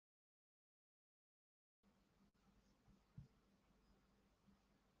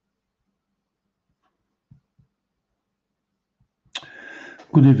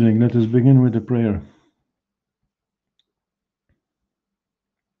Good evening. Let us begin with a prayer.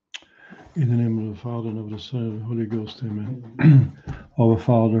 In the name of the Father, and of the Son, and of the Holy Ghost, amen. Our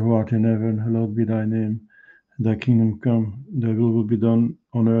Father, who art in heaven, hallowed be thy name. Thy kingdom come, thy will be done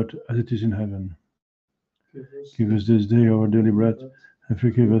on earth as it is in heaven. Give us this day our daily bread, and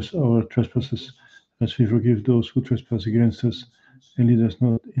forgive us our trespasses, as we forgive those who trespass against us. And lead us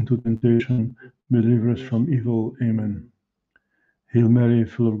not into temptation, but deliver us from evil. Amen. Hail Mary,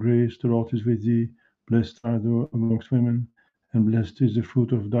 full of grace, the Lord is with thee. Blessed art thou amongst women, and blessed is the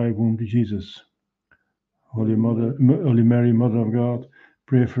fruit of thy womb, Jesus. Holy Mary, Mother of God,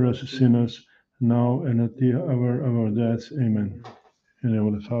 pray for us sinners, now and at the hour of our death. Amen. In the name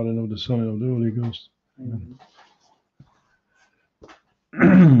of the Father, and of the Son, and of the Holy Ghost. Amen.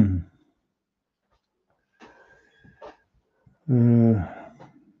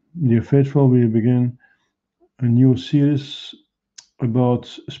 Dear faithful, we begin a new series about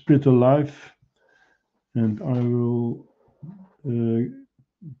spiritual life, and I will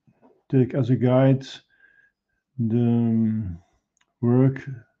take as a guide the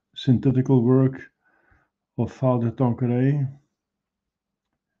synthetical work of Father Tanquerey,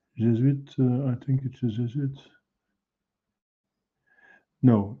 Jesuit. I think it's a Jesuit.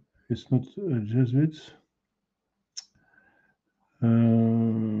 No, it's not a Jesuit.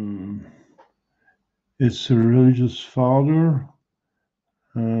 It's a religious father,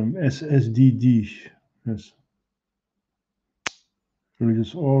 SSDD, yes,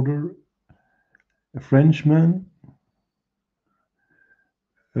 religious order, a Frenchman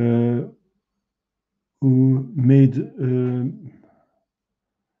who made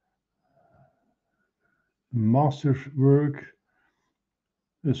master's work,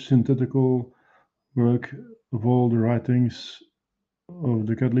 a synthetical work of all the writings of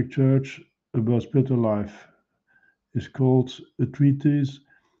the Catholic Church about spiritual life. It's called A Treatise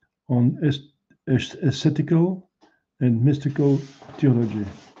on Ascetical and Mystical Theology.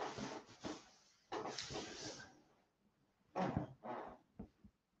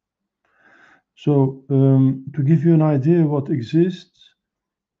 So, to give you an idea what exists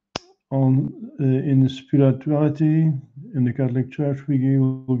in spirituality in the Catholic Church, we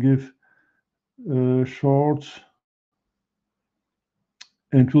will give a short,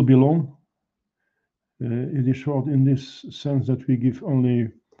 and it will be long. It is short in this sense that we give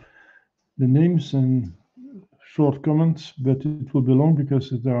only the names and short comments, but it will be long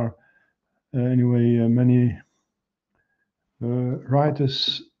because there are anyway many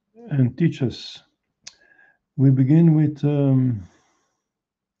writers and teachers. We begin with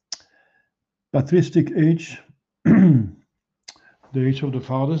patristic age, the age of the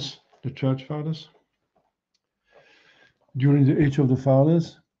fathers, the church fathers. During the age of the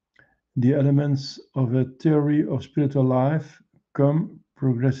fathers, the elements of a theory of spiritual life come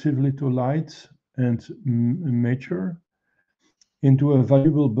progressively to light and mature into a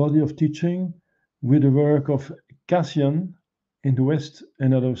valuable body of teaching with the work of Cassian in the west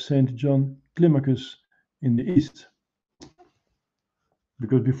and that of Saint John Climacus in the east.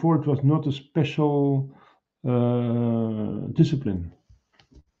 Because before it was not a special discipline.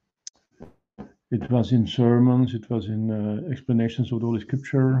 It was in sermons, it was in explanations of the Holy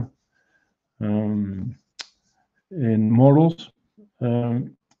Scripture, in morals, but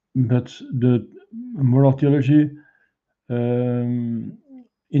the moral theology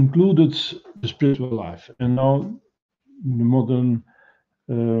included the spiritual life. And now the modern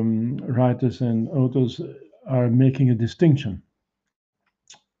writers and authors are making a distinction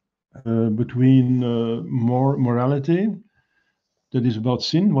between morality, that is about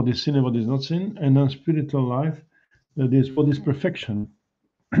sin, what is sin and what is not sin, and then spiritual life, that is what is perfection,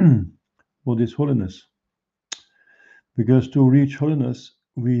 what is holiness. Because to reach holiness,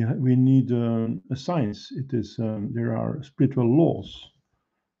 we need a science. It is there are spiritual laws.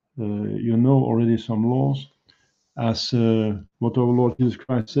 You know already some laws, as what our Lord Jesus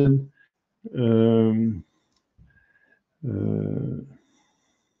Christ said. The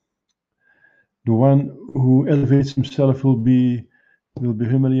one who elevates himself will be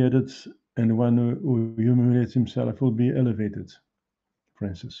humiliated, and the one who humiliates himself will be elevated,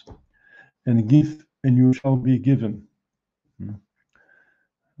 Francis. And give, and you shall be given.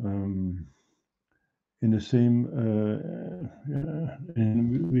 In the same,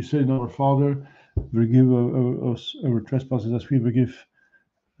 and we say in our Father, forgive us our trespasses as we forgive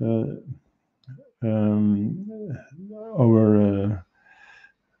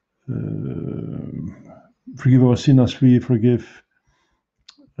forgive our sin as we forgive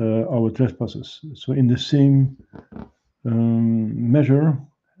our trespasses. So in the same measure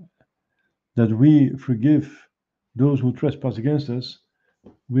that we forgive those who trespass against us,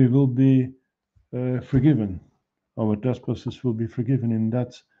 we will be forgiven. Our trespasses will be forgiven in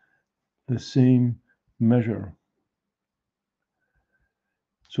that the same measure.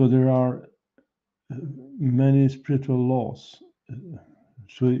 So there are many spiritual laws.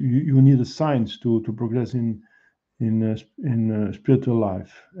 So you need a science to progress in spiritual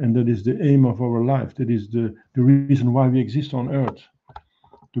life, and that is the aim of our life. That is the reason why we exist on earth,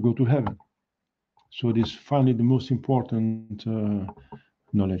 to go to heaven. So it is finally the most important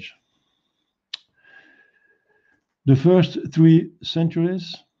knowledge. The first 3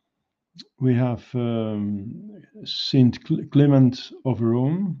 centuries, we have Saint Clement of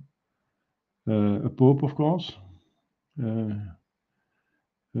Rome, a pope, of course.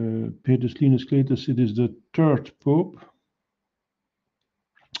 Petrus Linus Cletus, it is the 3rd pope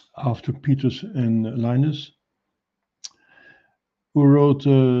after Petrus and Linus, who wrote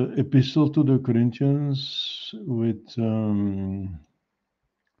an epistle to the Corinthians with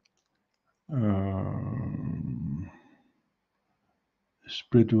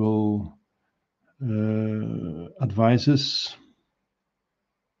spiritual advices,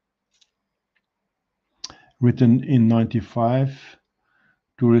 written in 95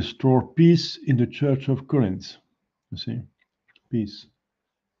 to restore peace in the Church of Corinth. You see, peace.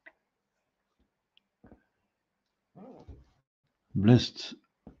 Blessed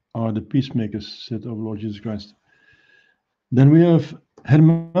are the peacemakers, said our Lord Jesus Christ. Then we have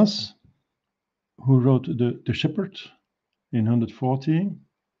Hermas, who wrote the Shepherd in 140,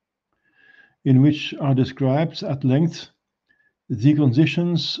 in which are described at length the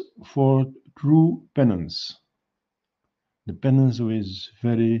conditions for true penance. The penance is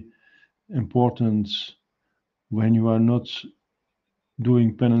very important. When you are not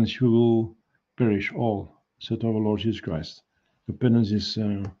doing penance, you will perish all, said our Lord Jesus Christ. The penance is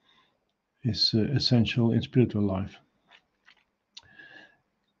essential in spiritual life.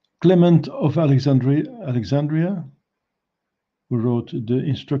 Clement of Alexandria, who wrote the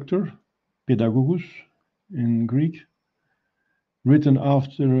Instructor, Pedagogus in Greek, written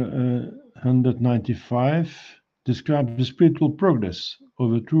after 195, describes the spiritual progress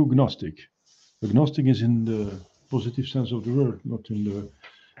of a true Gnostic. A Gnostic is in the positive sense of the word, not in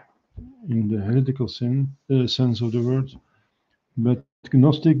the heretical sense of the word. But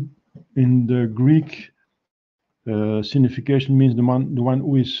Gnostic in the Greek signification means the one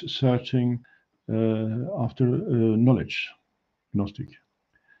who is searching after knowledge. Gnostic.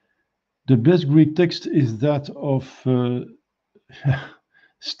 The best Greek text is that of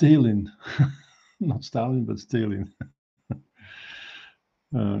Stalin, not Stalin, but Stalin.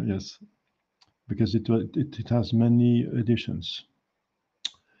 Yes, because it has many editions.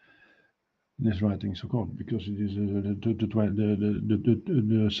 This writing, so called, because it is the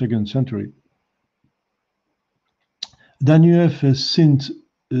 2nd century. Then you have Saint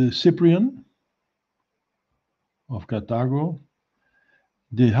Cyprian of Carthago,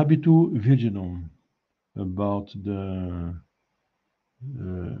 De Habitu Virginum, about the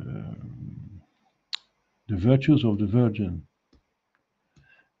virtues of the Virgin.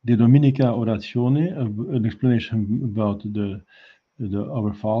 De Dominica Oratione, an explanation about the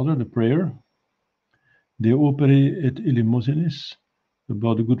Our Father, the prayer. De Opere et Eleemosinis,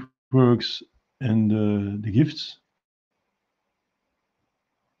 about the good works and the gifts.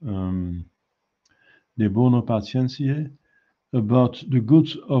 De Bono Patientiae, about the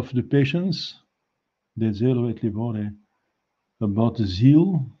goods of the patience. De Zelo et Livore, about the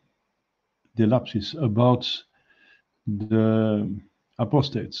zeal. De Lapsis, about the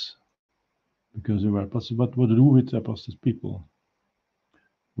apostates, because they were apostates. But what to do with apostate people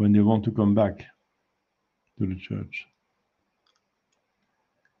when they want to come back to the church?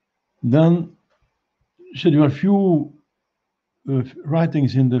 Then there are few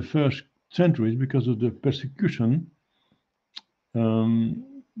writings in the first centuries because of the persecution.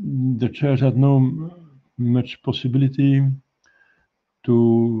 The church had no much possibility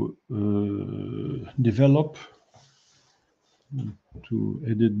to develop, to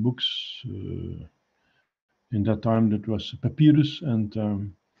edit books. In that time, that was papyrus, and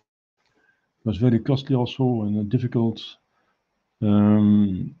was very costly also and difficult.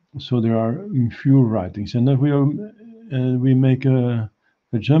 So there are few writings, and then we make a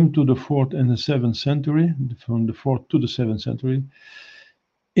jump to the 4th and the 7th century, from the 4th to the 7th century.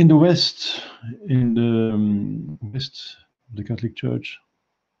 In the West, the Catholic Church,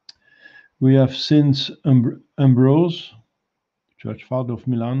 we have Saint Ambrose, Church Father of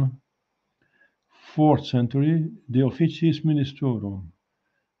Milan, 4th century, De Officiis Ministrorum,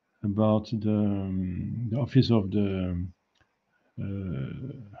 about the office of the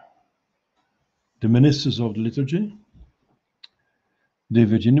ministers of the liturgy. De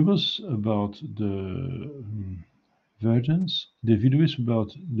Virginibus, about the virgins. De Viduis,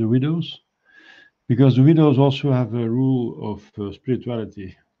 about the widows, because the widows also have a rule of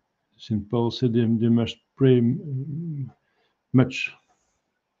spirituality. St. Paul said they must pray much,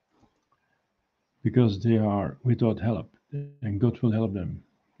 because they are without help, and God will help them,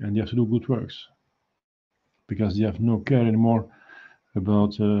 and they have to do good works, because they have no care anymore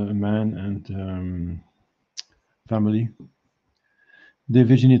about a man and family. De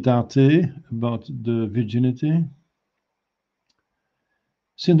Virginitate, about the virginity.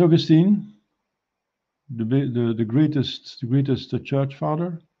 Saint Augustine, the greatest church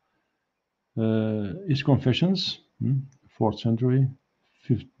father, his Confessions, 4th century,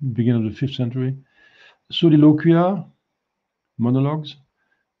 beginning of the 5th century. Soliloquia, monologues.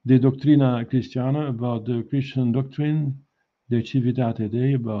 De Doctrina Christiana, about the Christian doctrine. De Civitate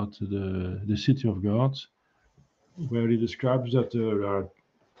Dei, about the city of God, where he describes that there are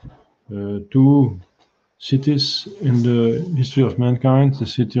two cities in the history of mankind, the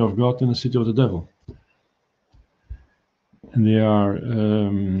city of God and the city of the devil. And they are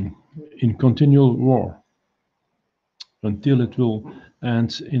in continual war until it will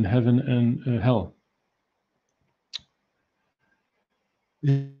end in heaven and hell.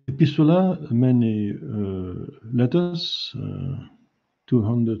 Epistola, many letters,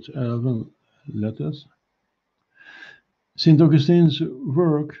 211 letters. St. Augustine's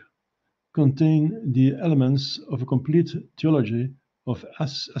work contain the elements of a complete theology of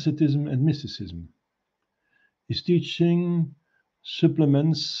asceticism and mysticism. His teaching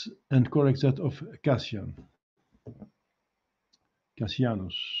supplements and corrects that of Cassianus.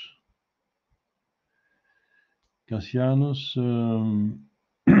 Cassianus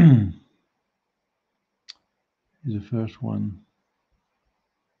is the first one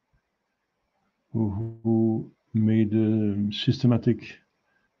who made a systematic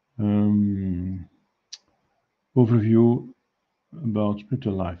overview about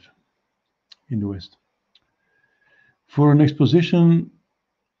spiritual life in the West. For an exposition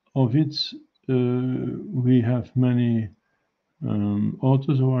of it, we have many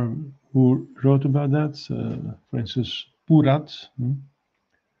authors who wrote about that. For instance, Purat.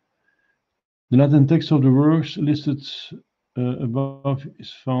 The Latin text of the works listed above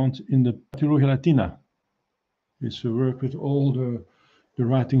is found in the Theologia Latina. It's a work with all the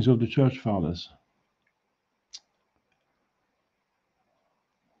writings of the Church Fathers.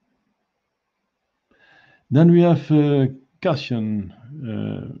 Then we have Cassian,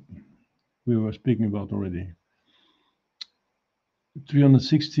 we were speaking about already.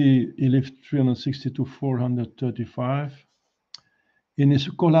 360, he lived 360 to 435. In his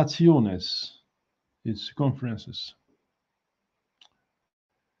Collationes, its conferences.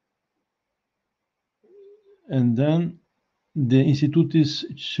 And then De Institutis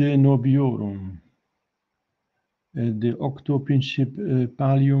Cenobiorum, de octo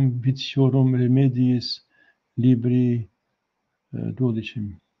principalium viciorum remediis libri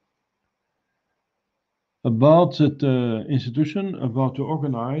 12. About that institution, about to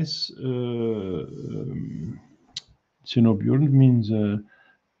organize Cenobiorum means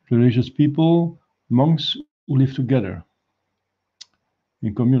religious people, monks who live together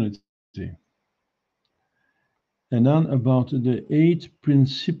in community. And then about the 8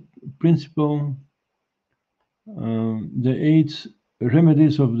 principle, the 8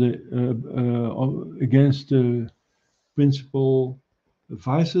 remedies of the against the principal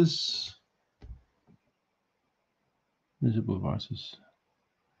vices. Principal vices.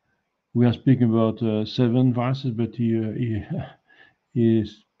 We are speaking about 7 vices, but he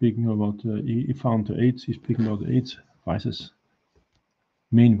is speaking about he found 8. He's speaking about 8 vices,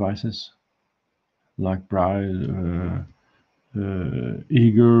 main vices, like pride,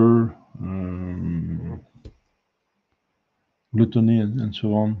 eager, gluttony, and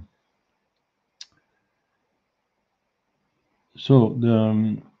so on. So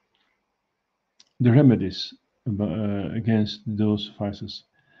the remedies against those vices,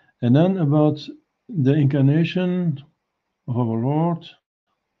 and then about the incarnation of our Lord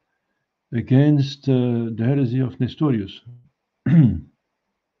against the heresy of Nestorius.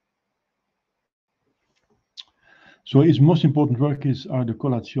 So his most important work are the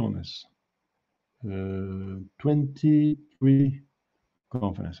Collationes, 23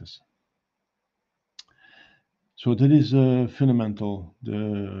 conferences. So that is fundamental.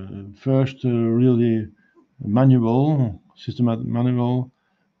 The first really manual, systematic manual,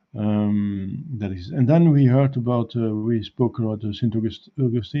 that is. And then we heard about, we spoke about St.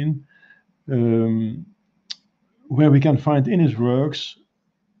 Augustine, where we can find in his works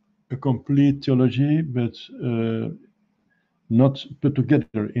a complete theology, but not put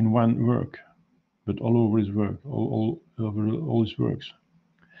together in one work, but all over his work, all over all his works.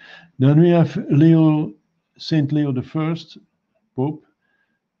 Then we have Saint Leo I, Pope,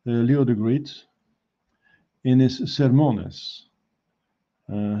 Leo the Great, in his Sermones,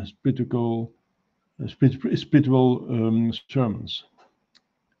 spiritual sermons.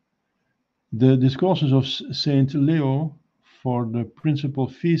 The discourses of Saint Leo for the principal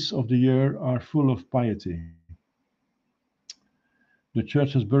feasts of the year are full of piety. The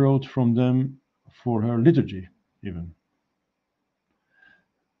Church has borrowed from them for her liturgy, even.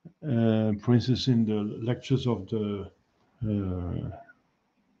 For instance, in the lectures of the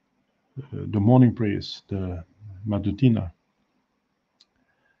morning prayers, the Matutina.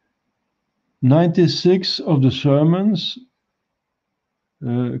 96 of the sermons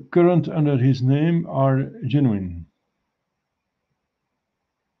current under his name are genuine.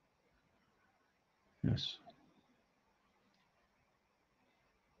 Yes.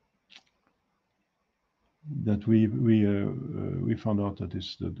 That we found out that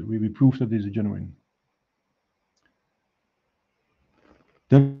we proved that is genuine.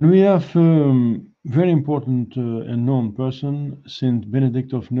 Then we have very important and known person, Saint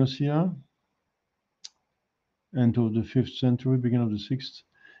Benedict of Nursia, end of the 5th century, beginning of the 6th.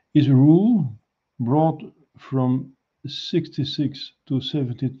 His rule, brought from 66 to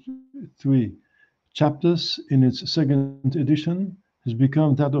 73 chapters in its second edition, has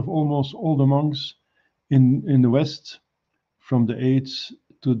become that of almost all the monks in the West from the 8th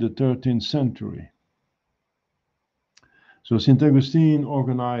to the 13th century. So St. Augustine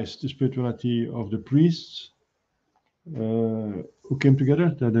organized the spirituality of the priests who came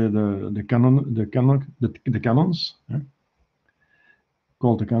together, the canons,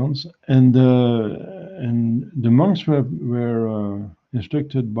 called the canons, and the monks were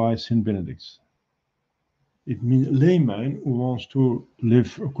instructed by Saint Benedict. It means layman who wants to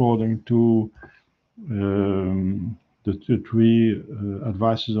live according to the three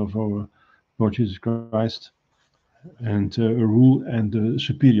advices of our Lord Jesus Christ, and a rule and a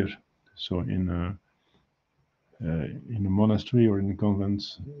superior. So in a monastery or in a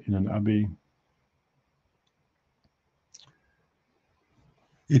convent, in an abbey.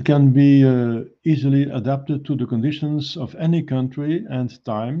 It can be easily adapted to the conditions of any country and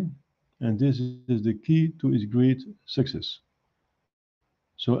time, and this is the key to its great success.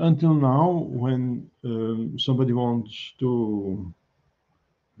 So until now, when somebody wants to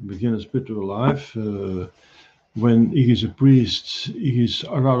begin a spiritual life, when he is a priest, he is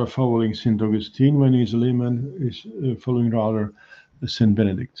rather following St. Augustine. When he is a layman, he is following rather St.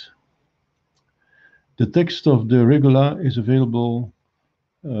 Benedict. The text of the Regula is available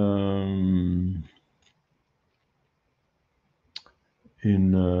in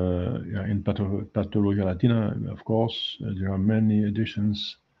Pathologia Latina, of course. There are many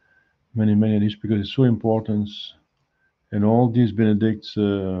editions, many editions, because it's so important. And all these Benedict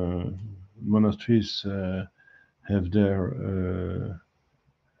monasteries have their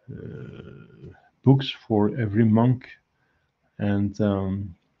books for every monk, and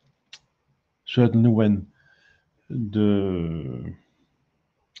certainly when the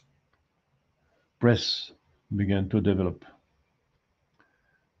press began to develop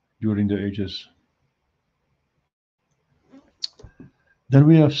during the ages. Then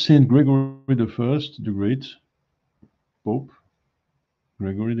we have Saint Gregory I, the Great, Pope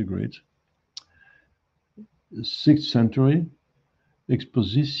Gregory the Great, 6th century,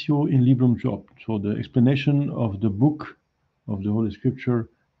 Expositio in Librum Job, so the explanation of the book of the Holy Scripture,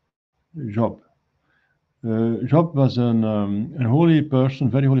 Job. Job was a holy person,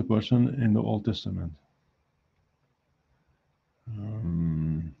 very holy person in the Old Testament,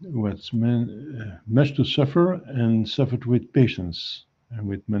 who had much to suffer and suffered with patience and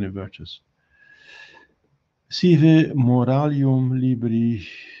with many virtues. Sive Moralium Libri.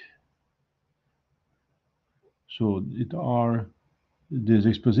 So this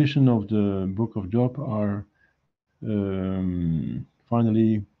exposition of the book of Job are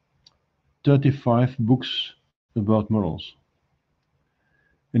finally 35 books about morals.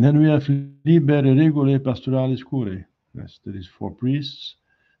 And then we have Liber Regulae Pastoralis Curae. Yes, that is for priests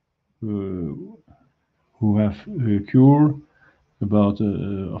who have a cure about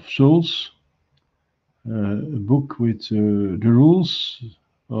of souls. A book with the rules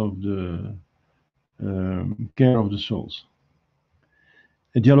of the care of the souls.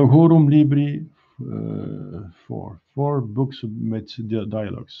 A Dialogorum Libri, for 4 books with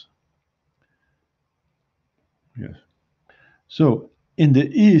dialogues. Yes. So in the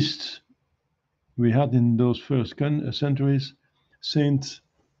East, we had in those first centuries Saint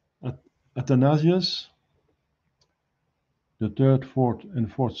Athanasius, the 3rd, 4th, and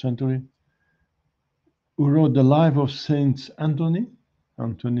 4th century, who wrote the life of Saint Anthony,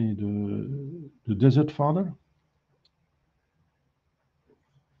 the Desert Father.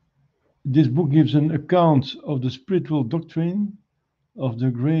 This book gives an account of the spiritual doctrine of the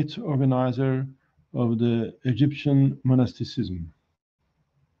great organizer of the Egyptian monasticism,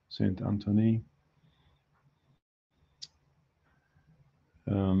 Saint Anthony.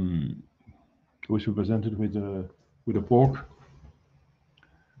 Who is represented with a pork,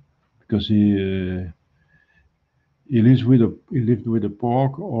 because he lived with a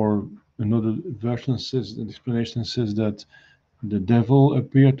pork, or another version says, the explanation says that the devil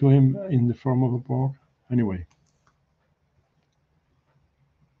appeared to him in the form of a pork. Anyway,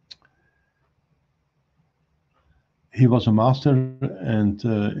 he was a master and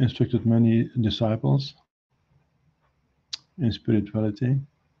instructed many disciples in spirituality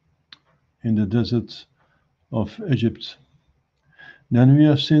in the desert of Egypt. Then we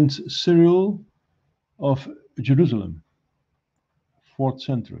have Saint Cyril of Jerusalem, 4th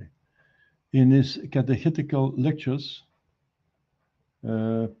century. In his catechetical lectures,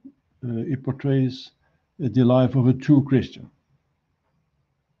 he portrays the life of a true Christian.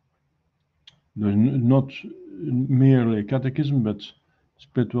 Not merely catechism, but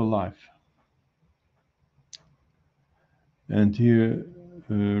spiritual life. And he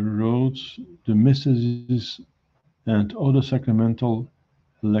wrote the mystics and other sacramental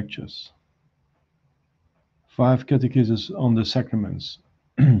lectures. 5 catechisms on the sacraments.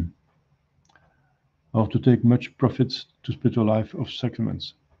 How to take much profit to spiritual life of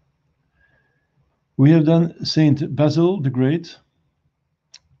sacraments. We have then Saint Basil the Great,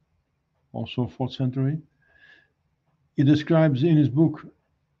 also 4th century. He describes in his book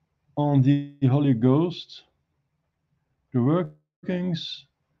on the Holy Ghost the workings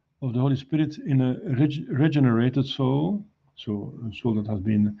of the Holy Spirit in a regenerated soul, so a soul that has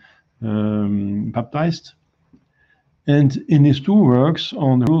been baptized. And in his 2 works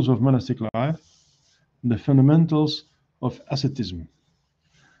on the rules of monastic life, the fundamentals of asceticism.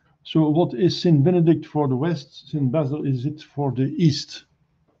 So what is Saint Benedict for the West, Saint Basil is it for the East?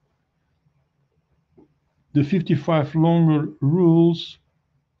 The 55 longer rules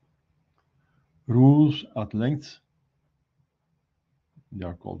at length, they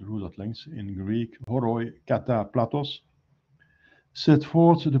are called rules at length in Greek, horoi kata platos, set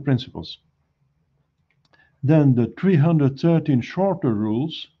forth the principles. Then the 313 shorter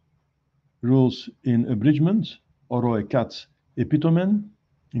rules in abridgment, horoi kat epitomen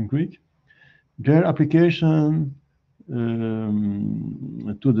in Greek, their application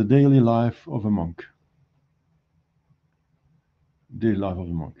to the daily life of a monk. Daily life of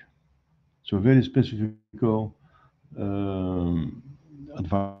a monk. So very specific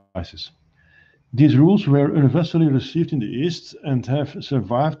advices. These rules were universally received in the East and have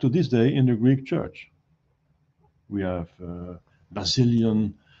survived to this day in the Greek Church. We have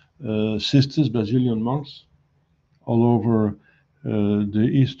Basilian sisters, Basilian monks, all over the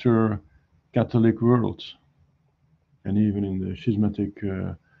Eastern Catholic world, and even in the schismatic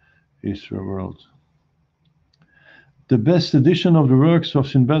Eastern world. The best edition of the works of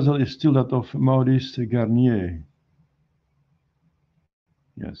Saint Basil is still that of Maurice Garnier.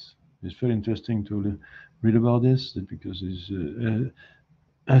 Yes, it's very interesting to read about this, because it's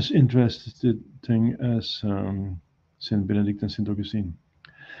as interesting as Saint Benedict and Saint Augustine.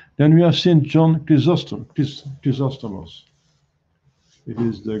 Then we have Saint John Chrysostomos. It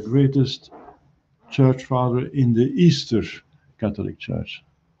is the greatest church father in the Eastern Catholic Church,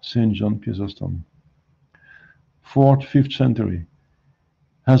 Saint John Chrysostom, 4th, 5th century,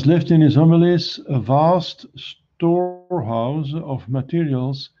 has left in his homilies a vast storehouse of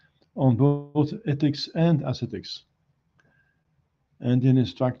materials on both ethics and ascetics, and in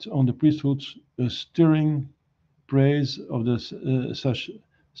his tract on the priesthood, a stirring praise of the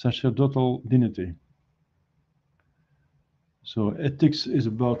sacerdotal dignity. So ethics is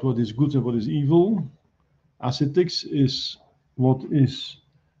about what is good and what is evil. Ascetics is what is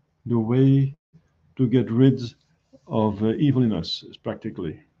the way to get rid of evil in us,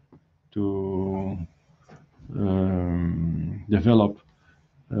 practically, to develop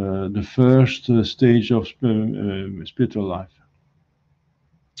the first stage of spiritual life.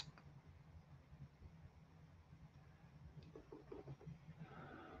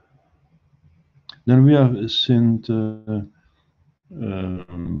 Then we have Saint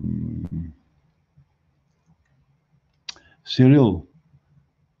Cyril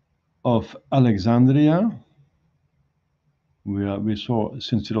of Alexandria. We saw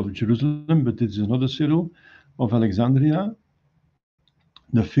Saint Cyril of Jerusalem, but this is another Cyril of Alexandria,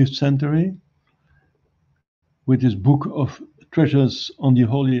 the 5th century, with his book of treasures on the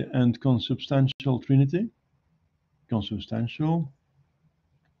Holy and Consubstantial Trinity. Consubstantial,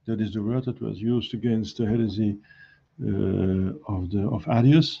 that is the word that was used against the heresy of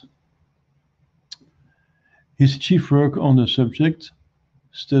Arius. His chief work on the subject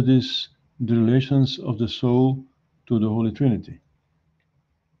studies the relations of the soul to the Holy Trinity,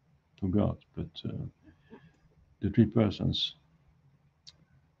 to God, but the three persons.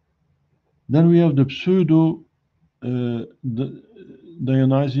 Then we have the pseudo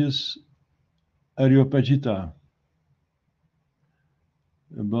Dionysius Areopagita,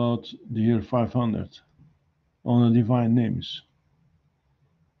 about the year 500, on the divine names.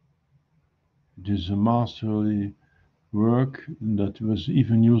 It is a masterly work that was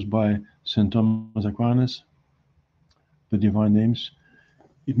even used by St. Thomas Aquinas, the divine names.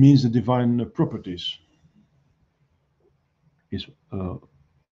 It means the divine properties. His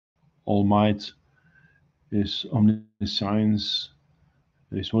all might, his omniscience,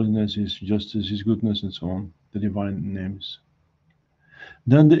 his holiness, his justice, his goodness, and so on, the divine names.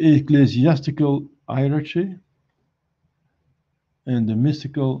 Then the ecclesiastical hierarchy, and then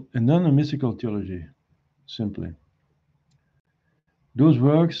the mystical theology, simply. Those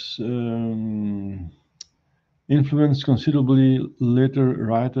works influenced considerably later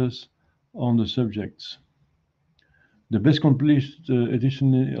writers on the subjects. The best complete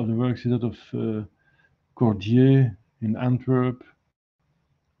edition of the works is that of Cordier in Antwerp,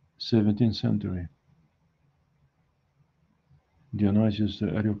 17th century. Dionysius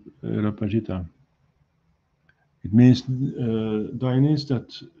Areopagita. It means Dionysius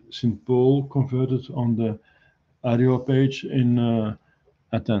that St. Paul converted on the Areopage in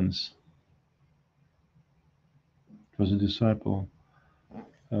Athens. It was a disciple.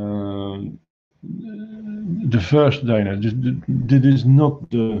 The first Dionysius. This is not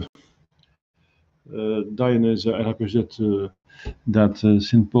the Dionysius Areopagite that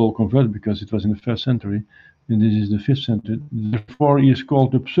St. Paul converted, because it was in the 1st century, and this is the 5th century. Therefore, he is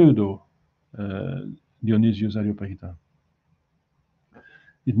called the pseudo Dionysius Areopagita.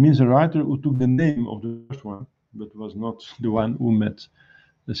 It means a writer who took the name of the first one, but was not the one who met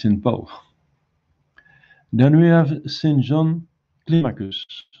St. Paul. Then we have St. John Climacus.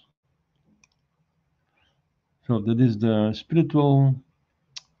 So that is the spiritual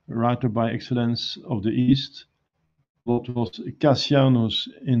writer by excellence of the East. What was Cassianus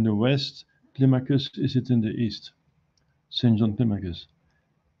in the West, Climacus is it in the East. St. John Climacus,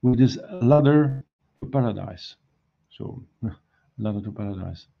 with his ladder to paradise. So, ladder to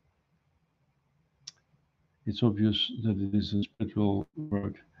paradise. It's obvious that it is a spiritual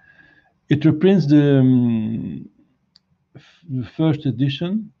work. It reprints the first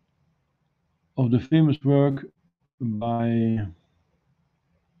edition of the famous work by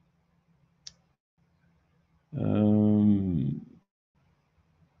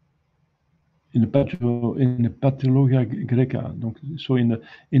in the Patrologia Greca. So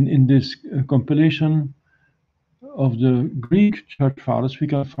in this compilation of the Greek church fathers, we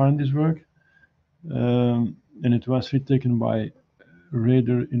can find this work, and it was retaken by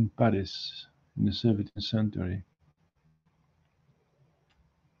Rader in Paris in the 17th century.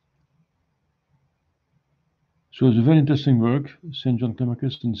 So it's a very interesting work, St. John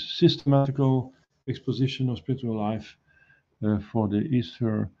Climacus, and systematical exposition of spiritual life for the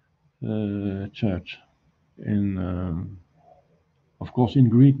Eastern Church, of course in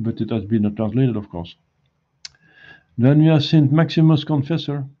Greek, but it has been translated, of course. Then we have St. Maximus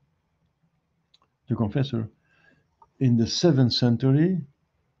Confessor, the Confessor, in the 7th century,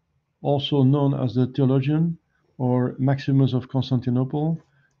 also known as the theologian or Maximus of Constantinople,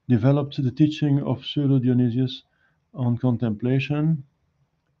 developed the teaching of Pseudo Dionysius on contemplation,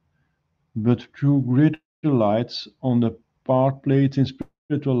 but threw greater lights on the part played in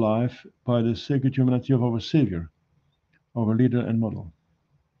spiritual life by the sacred humanity of our Savior, our leader and model.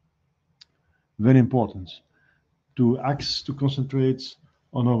 Very important to concentrate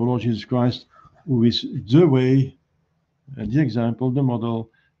on our Lord Jesus Christ, who is the way, the example, the model,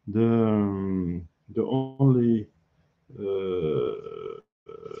 the only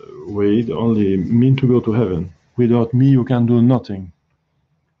way, the only mean to go to heaven. Without me you can do nothing,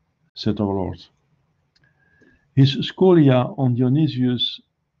 said our Lord. His scholia on Dionysius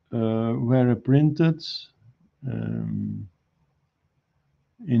were printed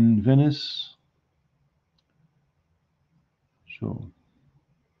in Venice. So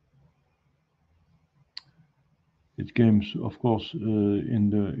it came, of course, in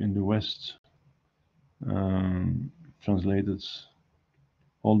the West, translated.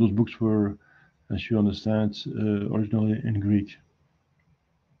 All those books were, as you understand, originally in Greek.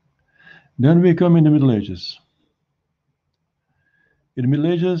 Then we come in the Middle Ages. In the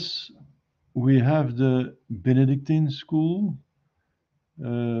Middle Ages, we have the Benedictine school,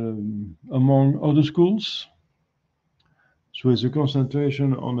 among other schools. So it's a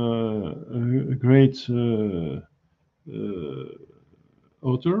concentration on a great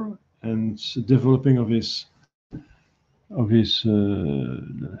author and developing of his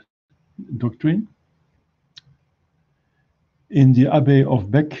doctrine. In the Abbey of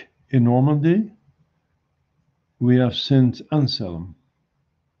Bec in Normandy, we have Saint Anselm,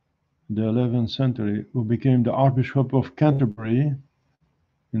 the 11th century, who became the Archbishop of Canterbury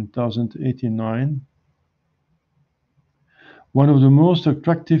in 1089. One of the most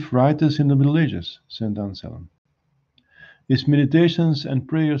attractive writers in the Middle Ages, Saint Anselm. His meditations and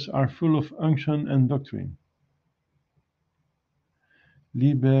prayers are full of unction and doctrine.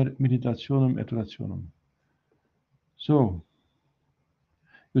 Liber meditationem et orationem. So,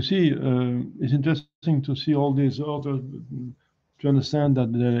 you see, it's interesting to see all these authors, to understand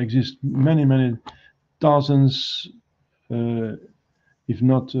that there exist many, many thousands, if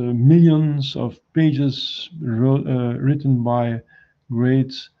not millions of pages written by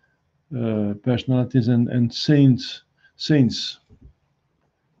great personalities and saints.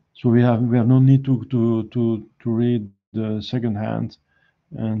 So we have no need to read the second hand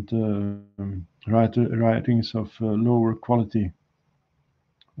and writings of lower quality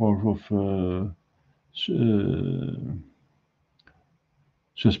or of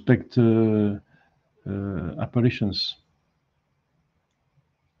suspect apparitions.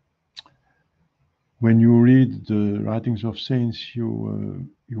 When you read the writings of saints, you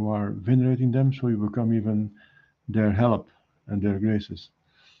are venerating them, so you become even their help and their graces.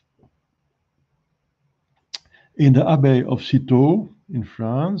 In the Abbey of Citeaux in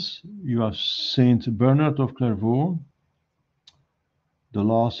France, you have Saint Bernard of Clairvaux, the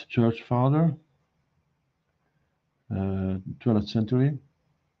last church father, 12th century,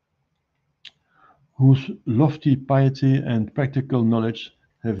 whose lofty piety and practical knowledge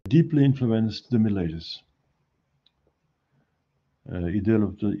have deeply influenced the Middle Ages.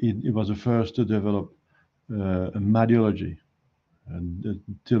 He was the first to develop a Mariology, and the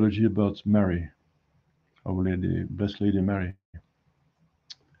theology about Mary, Our Lady, Blessed Lady Mary.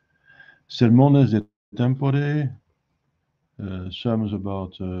 Sermones de Tempore, sermons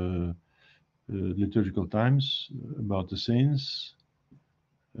about liturgical times, about the saints,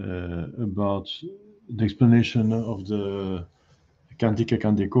 about the explanation of the Cantica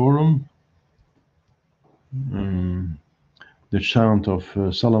Canticorum, the chant of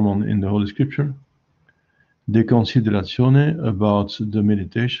Solomon in the Holy Scripture, De Consideratione about the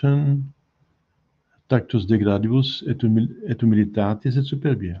meditation, Tactus de Gradibus et Humilitatis et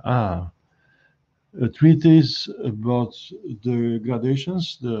Superbia. A treatise about the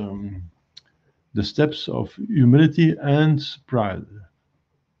gradations, the steps of humility and pride.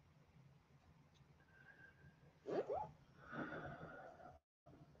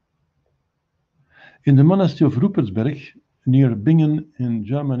 In the monastery of Rupertsberg, near Bingen in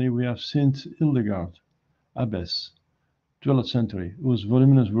Germany, we have Saint Hildegard, abbess, 12th century, whose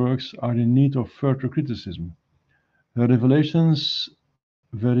voluminous works are in need of further criticism. Her revelations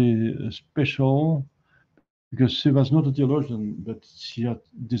very special, because she was not a theologian, but she had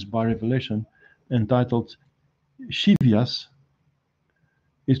this by revelation entitled Scivias,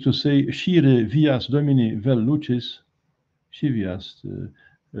 is to say, Scire vias Domini vel lucis, Scivias,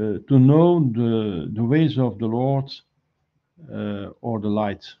 to know the ways of the Lord or the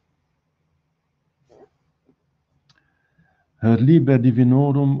light. Her Liber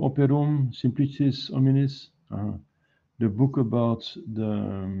Divinorum Operum Simplicis Hominis, the book about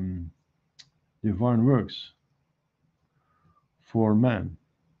the divine works for man,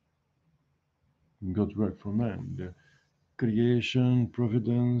 God's work for man. The creation,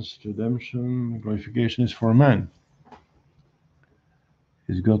 providence, redemption, glorification is for man.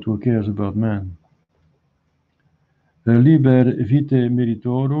 It's God who cares about man. The Liber Vitae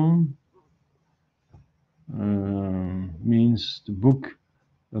Meritorum means the book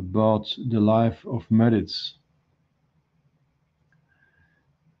about the life of merits.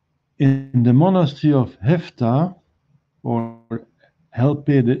 In the monastery of Hefta, or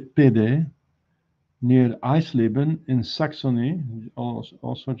Helpede, near Eisleben in Saxony,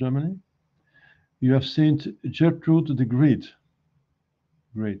 also Germany, you have Saint Gertrude the Great,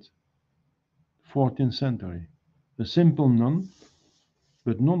 14th century, a simple nun,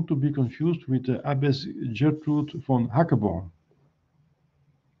 but not to be confused with the Abbess Gertrude von Hackeborn,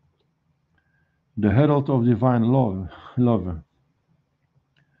 the herald of divine love.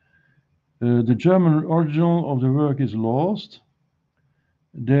 The German original of the work is lost,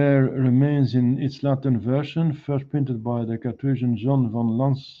 There remains in its Latin version, first printed by the Carthusian John van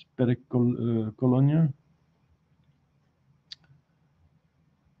Landsberg Cologne.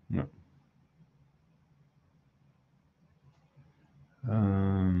 No.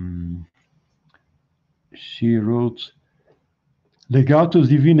 She wrote Legatus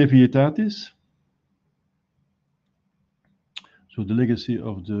Divinae Pietatis, so the legacy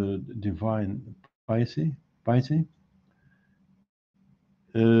of the divine piety.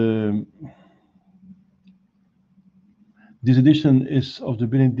 This edition is of the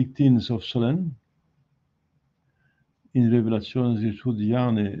Benedictines of Solesmes, in Revelationes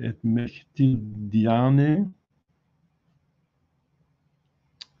Gertrudianae et Mechtildianae,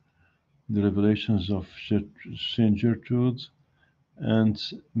 the revelations of Saint Gertrude and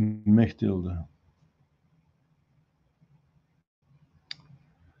Mechtilde.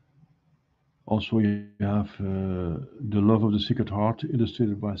 Also, you have the love of the Sacred Heart,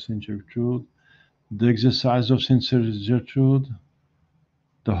 illustrated by Saint Gertrude, the exercise of Saint Gertrude,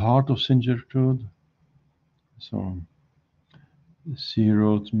 the heart of Saint Gertrude. So she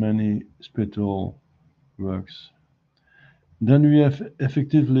wrote many spiritual works. Then we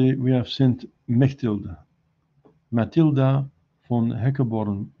have Saint Mechtilde, Mathilda von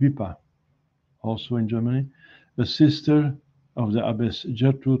Heckeborn-Wippa, also in Germany, a sister of the Abbess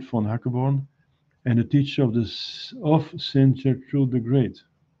Gertrude von Heckeborn and a teacher of Saint Gertrude the Great.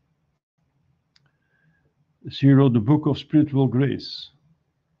 She wrote the Book of Spiritual Grace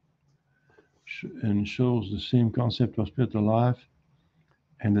and shows the same concept of spiritual life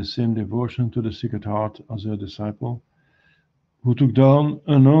and the same devotion to the Sacred Heart as her disciple, who took down,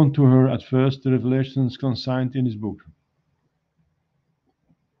 unknown to her at first, the revelations consigned in his book.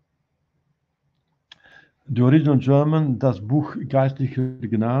 The original German, Das Buch Geistlicher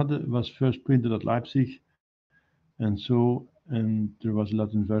Gnade, was first printed at Leipzig, and there was a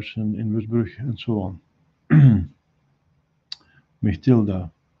Latin version in Würzburg, and so on. Mechtilda,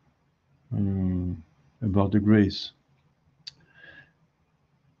 about the grace.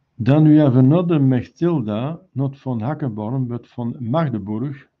 Then we have another Mechtilda, not von Hackerborn, but von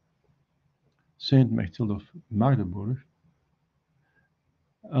Magdeburg, Saint Mechtilda of Magdeburg.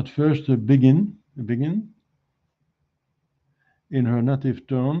 At first a begin in her native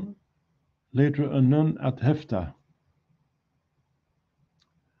tongue, later a nun at Hefta,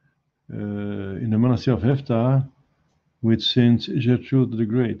 in the monastery of Hefta with Saint Gertrude the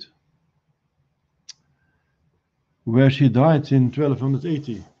Great, where she died in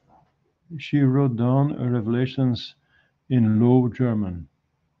 1280. She wrote down her revelations in Low German.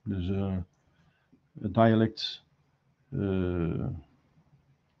 There's a dialect in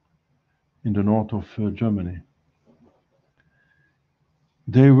the north of Germany.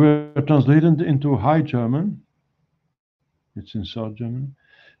 They were translated into High German, it's in South German,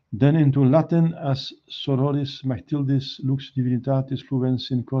 then into Latin as Sororis Mechildis Lux Divinitatis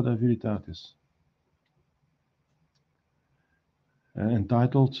Fluens in Coda Veritatis,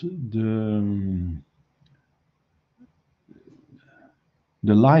 entitled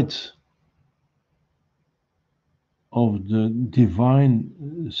the Light of the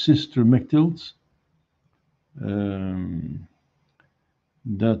Divine Sister Mechtilde,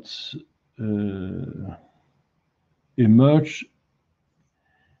 that emerge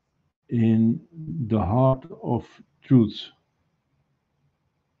in the heart of truth,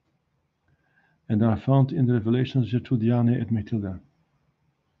 and are found in the Revelations Gertrudianae et Mechtilda,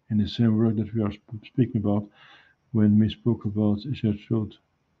 in the same work that we are speaking about when we spoke about Gertrude,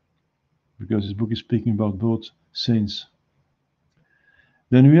 because this book is speaking about both saints.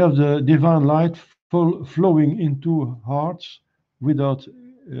 Then we have the divine light flowing into hearts without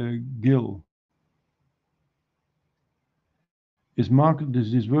guile. This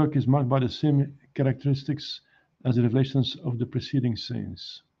work is marked by the same characteristics as the revelations of the preceding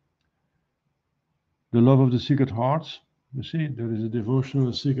saints. The love of the Sacred Heart, you see, there is a devotion of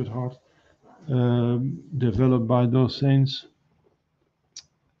the Sacred Heart developed by those saints.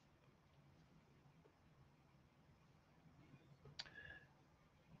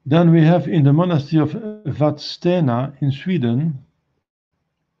 Then we have in the monastery of Vadstena in Sweden,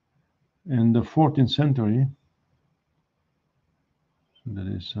 in the 14th century, so that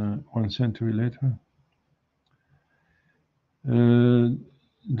is 1 century later. The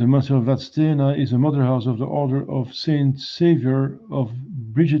monastery of Vadstena is a mother house of the order of Saint Saviour of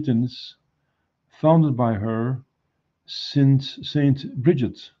Brigittines, founded by her, Saint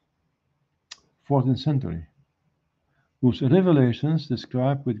Bridget, 14th century, whose revelations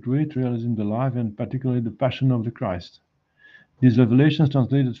describe with great realism the life and particularly the passion of the Christ. These revelations,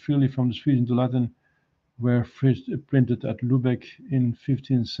 translated freely from the Swedish into Latin, were first printed at Lübeck in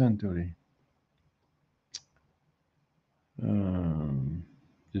 15th century.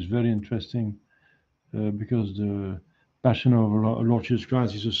 It's very interesting because the Passion of our Lord Jesus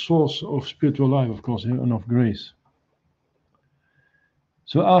Christ is a source of spiritual life, of course, and of grace.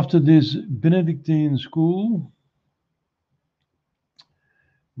 So after this Benedictine school,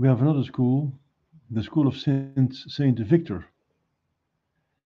 we have another school, the school of Saint Victor.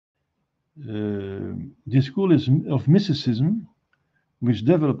 This school is of mysticism, which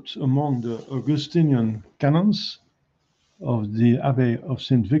developed among the Augustinian canons of the Abbey of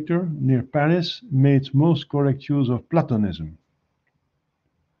Saint Victor near Paris, made most correct use of Platonism,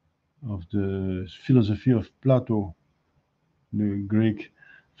 of the philosophy of Plato, the Greek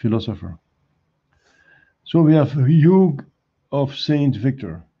philosopher. So we have Hugh of Saint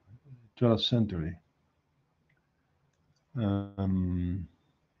Victor, 12th century. Hugh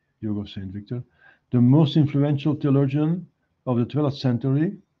of Saint Victor, the most influential theologian of the 12th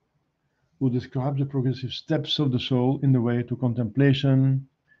century, who describes the progressive steps of the soul in the way to contemplation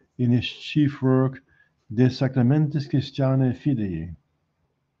in his chief work, De Sacramentis Christianae Fidei,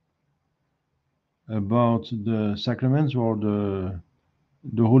 about the sacraments or the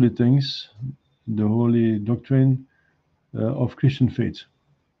holy things, the holy doctrine of Christian faith,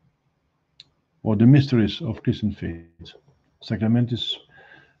 or the mysteries of Christian faith. Sacramentis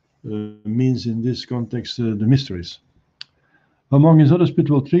means in this context the mysteries. Among his other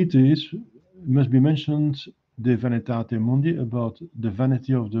spiritual treatises must be mentioned De Vanitate Mundi, about the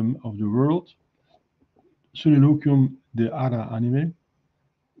vanity of the world, Soliloquium de Ara Anime,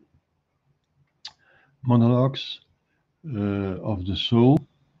 Monologues of the Soul,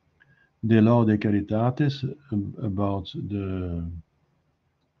 De Laude Caritatis, about the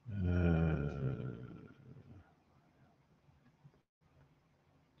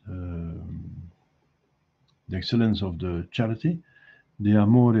excellence of the charity, De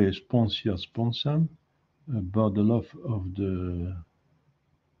Amore Sponsia Sponsam, about the love of the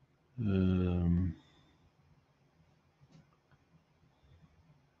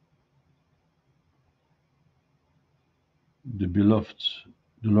beloved,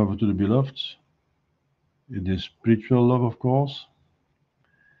 the lover to the beloved, the spiritual love, of course,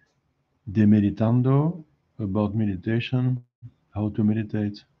 De Meditando, about meditation, how to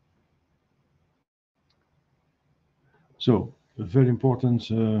meditate. So, a very important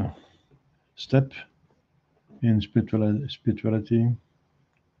step in spirituality,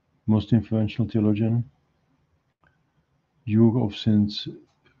 most influential theologian, Hugh of Saint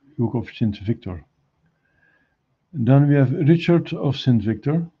Victor. Then we have Richard of Saint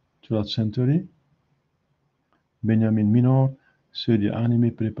Victor, 12th century, Benjamin Minor, Seu di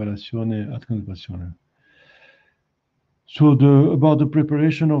Anime Preparazione ad Contemplazione. So about the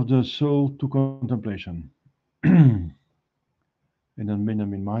preparation of the soul to contemplation. And then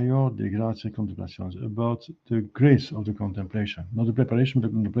Benjamin Major, De Gratia Contemplations, about the grace of the contemplation, not the preparation,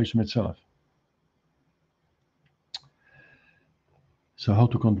 but the contemplation itself. So how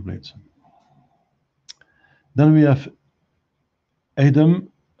to contemplate. Then we have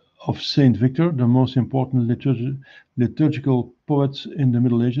Adam of Saint Victor, the most important liturgical poet in the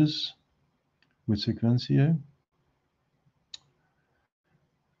Middle Ages, with Sequentiae.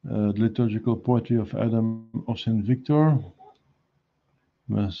 The liturgical poetry of Adam of Saint Victor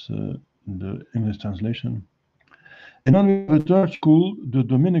was the English translation. And then we have a third school, the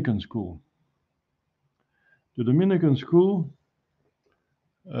Dominican school. The Dominican school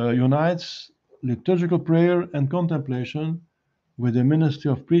unites liturgical prayer and contemplation with the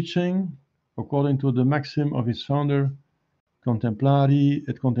ministry of preaching, according to the maxim of its founder, Contemplari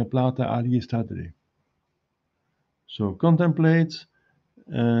et contemplata agis stadere. So contemplate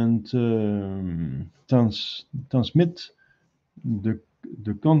and transmit the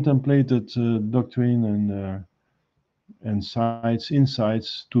contemplated doctrine and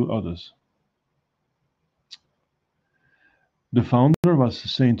insights to others. The founder was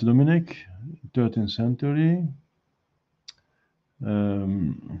Saint Dominic, 13th century.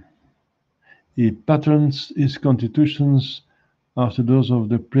 He patterned his constitutions after those of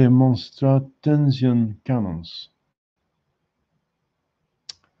the Premonstratensian canons,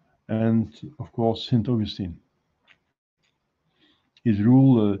 and of course Saint Augustine. His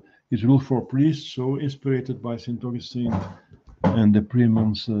rule for priests, so inspired by Saint Augustine and the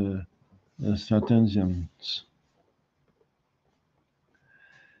Premonstratensians.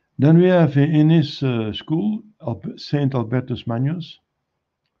 Then we have in his school Saint Albertus Magnus,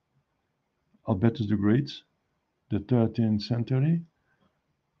 Albertus the Great, the 13th century,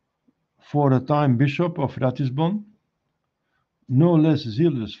 for a time Bishop of Ratisbon, no less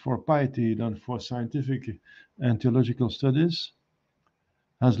zealous for piety than for scientific and theological studies,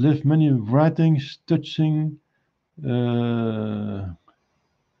 has left many writings touching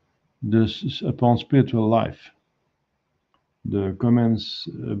upon spiritual life. The comments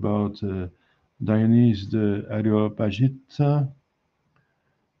about Dionys the Areopagita,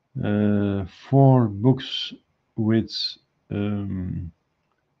 4 books with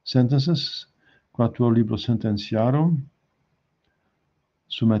sentences, Quatuor Libro Sententiarum,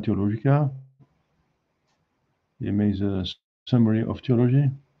 Summa Theologica. He makes a summary of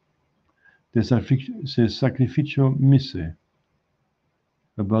theology. De Sacrificio Missae,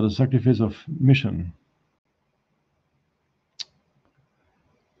 about the sacrifice of mission.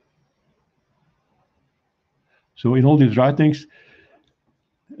 So in all these writings,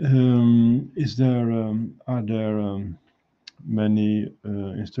 are there many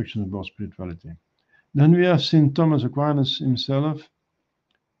instructions about spirituality. Then we have St. Thomas Aquinas himself,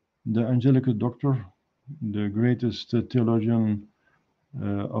 the angelical doctor, the greatest theologian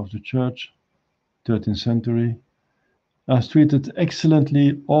of the church, 13th century, has treated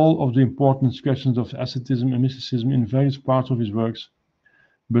excellently all of the important questions of asceticism and mysticism in various parts of his works,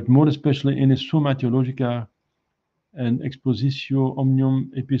 but more especially in his Summa Theologica and Expositio Omnium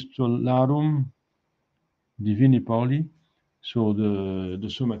Epistolarum Divini Pauli. So the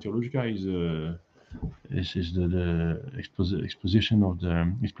Summa Theologica is the exposition of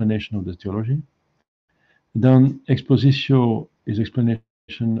the explanation of the theology. Then Expositio is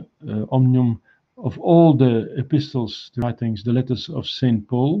explanation omnium of all the epistles, the writings, the letters of Saint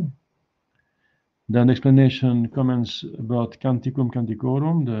Paul. Then explanation comments about Canticum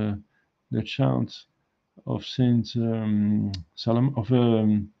Canticorum, the chant of Saint Solomon, of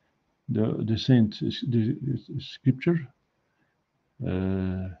the saint, the scripture,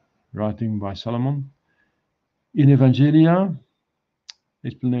 writing by Solomon. In Evangelia,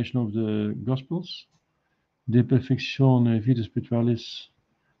 explanation of the Gospels. De Perfectione Vita Spiritualis,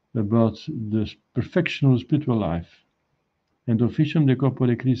 about the perfection of the spiritual life. And Officium de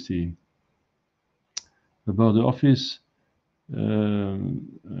Corpore Christi, about the office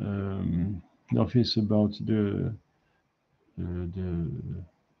about the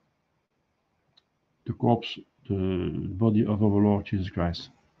corpse, the body of our Lord Jesus Christ,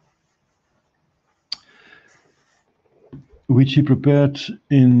 which he prepared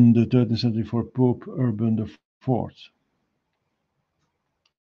in the 13th century for Pope Urban IV.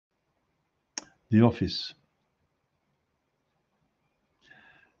 The office.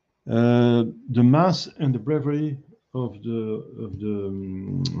 The Mass and the Breviary of the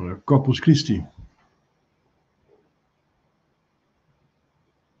Corpus Christi.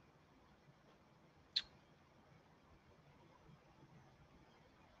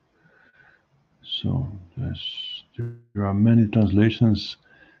 So there are many translations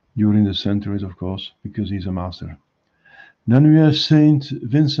during the centuries, of course, because he's a master. Then we have Saint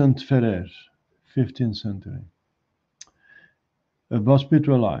Vincent Ferrer, 15th century. About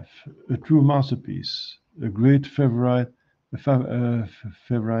spiritual life, a true masterpiece, a great favorite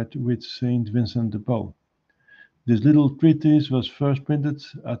with Saint Vincent de Paul. This little treatise was first printed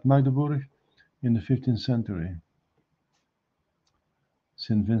at Magdeburg in the 15th century.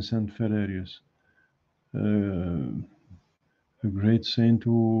 Saint Vincent Ferrerius, a great saint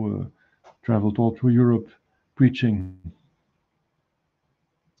who traveled all through Europe preaching.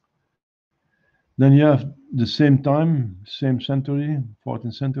 Then you have the same time, same century,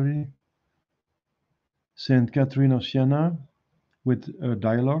 14th century, Saint Catherine of Siena with a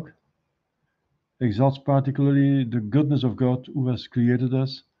dialogue, exalts particularly the goodness of God who has created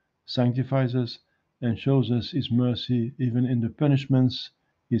us, sanctifies us, and shows us his mercy even in the punishments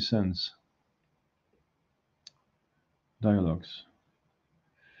he sends. Dialogues.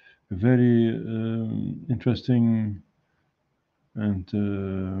 A very interesting and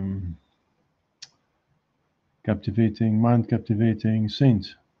mind-captivating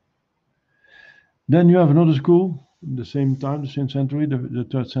saint. Then you have another school, the same time, the same century, the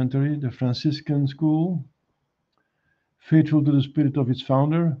 3rd century, the Franciscan school, faithful to the spirit of its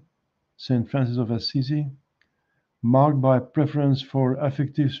founder, Saint Francis of Assisi, marked by preference for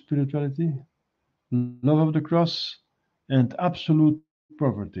affective spirituality, love of the cross, and absolute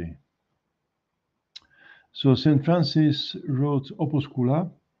poverty. So Saint Francis wrote Opuscula,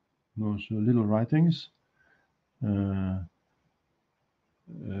 those little writings,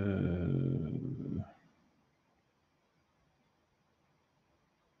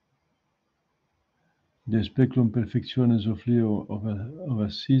 De Speculum Perfectionis of Leo of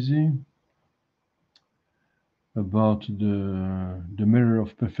Assisi, about the mirror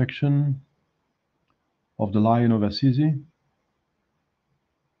of perfection of the Lion of Assisi,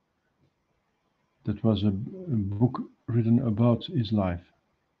 That was a book written about his life.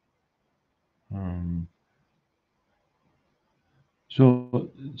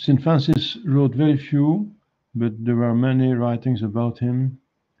 So St. Francis wrote very few, but there were many writings about him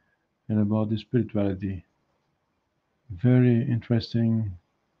and about his spirituality. Very interesting,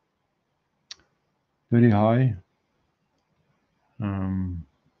 very high. And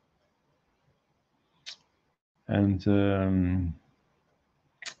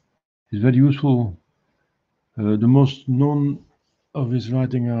it's very useful. The most known of his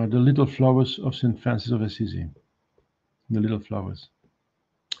writing are the Little Flowers of St. Francis of Assisi. The Little Flowers.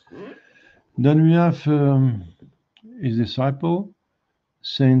 Then we have his disciple,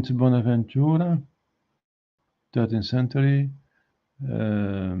 Saint Bonaventura, 13th century,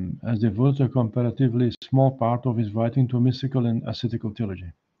 has devoted a comparatively small part of his writing to mystical and ascetical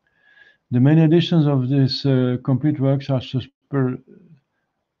theology. The main editions of these complete works are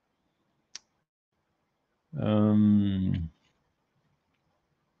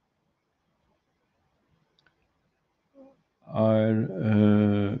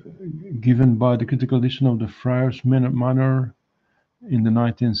given by the critical edition of the Friars Minor in the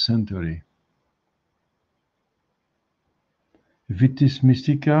 19th century. Vitis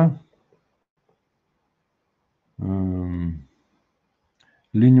Mystica, Lignum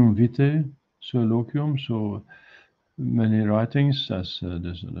Vitae, Soliloquium, so many writings, as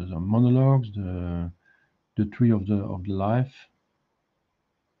there's monologues, the tree of the life,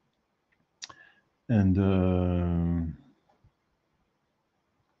 and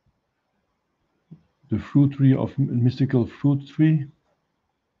the fruit tree of mystical fruit tree,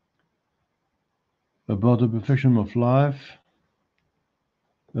 about the perfection of life,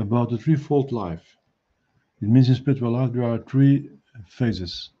 about the threefold life. It means in spiritual life there are three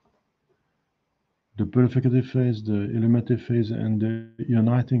phases: the purificative phase, the illuminative phase, and the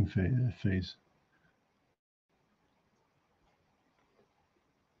uniting phase.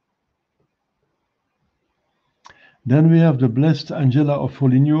 Then we have the Blessed Angela of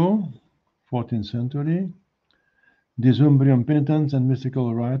Foligno, 14th century. This Umbrian penitent and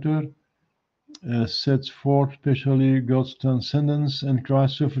mystical writer sets forth especially God's transcendence and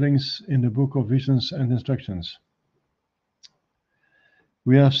Christ's sufferings in the Book of Visions and Instructions.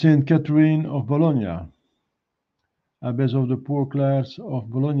 We have Saint Catherine of Bologna, abbess of the Poor Clares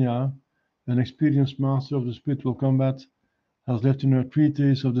of Bologna, an experienced master of the spiritual combat, has left in her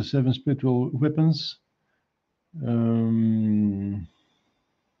treatise of the 7 spiritual weapons, written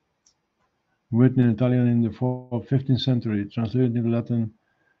in Italian in the 15th century, translated into Latin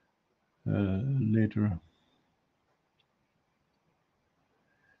later.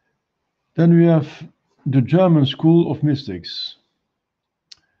 Then we have the German school of mystics.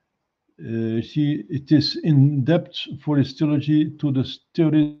 It is in depth for its theology to the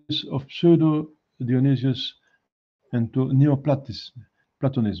theories of pseudo-Dionysius and to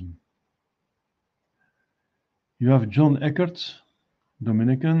Neoplatonism. You have John Eckert,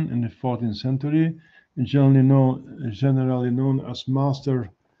 Dominican, in the 14th century, generally known as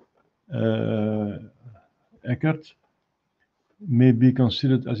Master Eckert, may be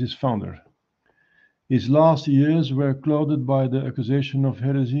considered as his founder. His last years were clouded by the accusation of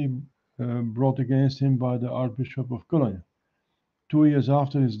heresy brought against him by the Archbishop of Cologne. 2 years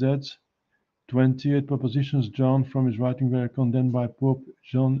after his death, 28 propositions drawn from his writing were condemned by Pope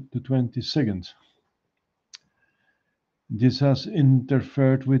John XXII. This has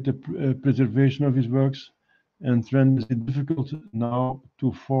interfered with the preservation of his works and renders it difficult now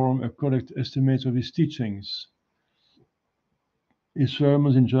to form a correct estimate of his teachings. His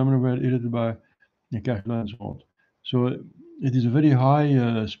sermons in German were edited by Kerkland. So it is a very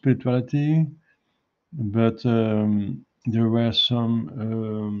high spirituality, but there were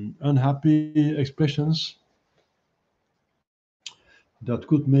some unhappy expressions that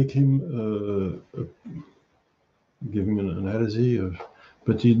could make him giving an heresy,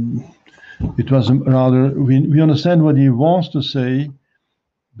 but it was rather, we understand what he wants to say,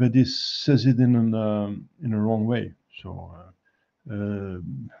 but he says it in a wrong way. So,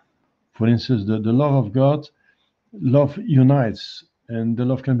 for instance, the love of God, love unites, and the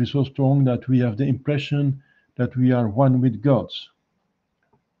love can be so strong that we have the impression that we are one with God.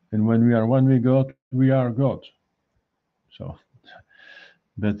 And when we are one with God, we are God. So,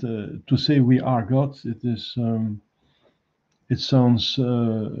 but to say we are God, it sounds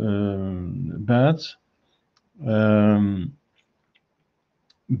bad,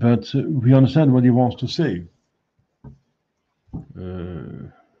 but we understand what he wants to say.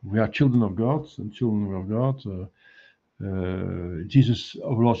 We are children of God, and children of God.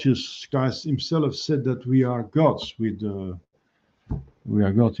 Our Lord Jesus Christ himself said that we are gods. We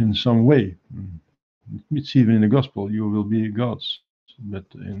are God in some way. it's even in the gospel, you will be gods, but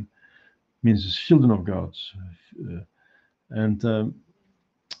in means children of gods. And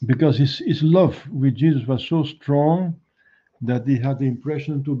because his love with Jesus was so strong that he had the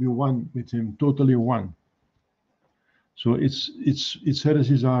impression to be one with him, totally one. So its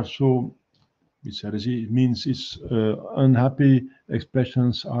heresies are so. Its heresy means its unhappy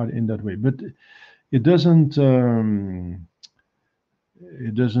expressions are in that way, but it doesn't.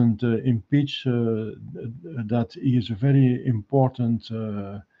 It doesn't impeach that he is a very important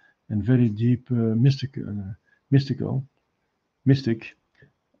and very deep mystic, mystic,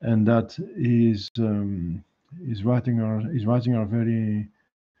 and that his writing are very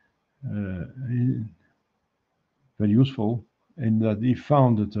very useful, in that he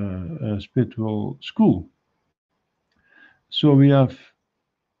founded a spiritual school. So we have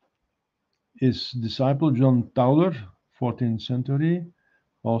his disciple John Tauler, 14th century,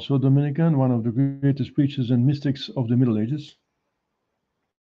 also Dominican, one of the greatest preachers and mystics of the Middle Ages.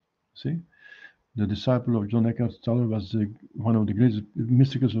 See, the disciple of John Eckhart Tauler was one of the greatest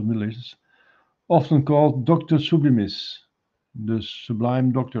mystics of the Middle Ages, often called Doctor Sublimis, the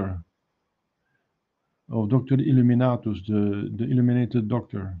sublime doctor, or Doctor Illuminatus, the illuminated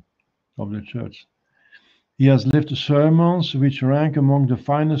doctor of the church. He has left sermons which rank among the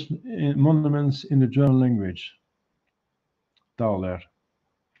finest monuments in the German language. Tauler.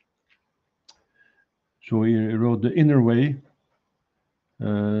 So he wrote The Inner Way,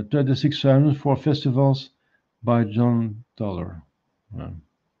 26 sermons for festivals by John Tauler.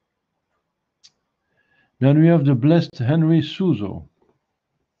 Then we have the blessed Henry Suso,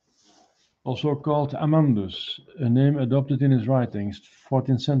 also called Amandus, a name adopted in his writings,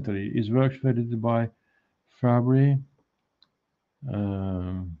 14th century. His works were edited by Fabry,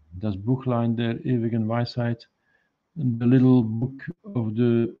 das Buchlein der ewigen Weisheit, the little book of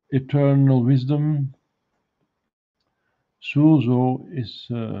the eternal wisdom. Suso is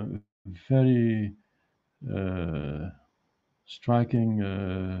very striking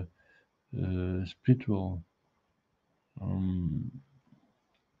spiritual.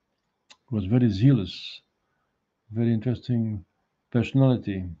 Was very zealous, very interesting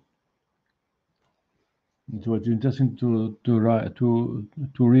personality. It was interesting to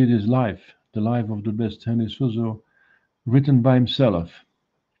read his life, the life of the best Henry Suso, written by himself.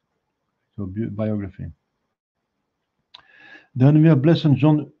 So biography. Then we have Blessed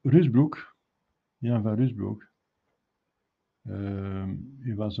John Rusbroek, Jan van Rusbroek.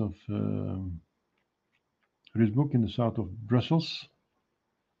 He was of Rusbroek in the south of Brussels.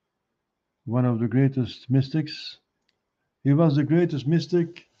 One of the greatest mystics. He was the greatest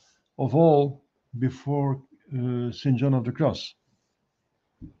mystic of all before St. John of the Cross.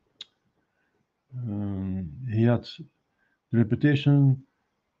 He had the reputation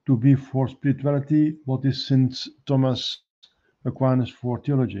to be for spirituality what is St. Thomas Aquinas for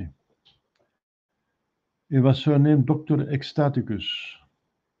theology. He was surnamed Doctor Ecstaticus,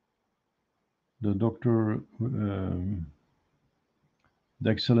 the doctor, the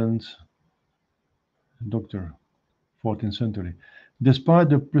excellent doctor, 14th century. Despite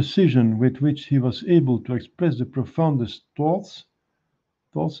the precision with which he was able to express the profoundest thoughts,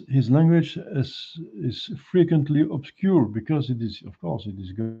 his language is frequently obscure, because it is, of course, it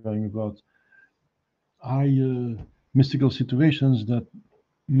is going about high mystical situations that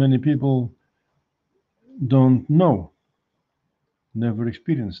many people don't know, never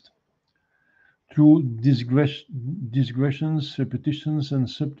experienced. Through digressions, repetitions, and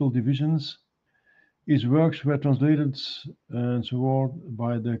subtle divisions, his works were translated and so on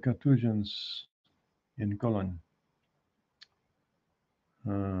by the Carthusians in Cologne.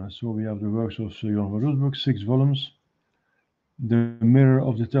 So we have the works of Jan van Rusbroek, 6 volumes. The Mirror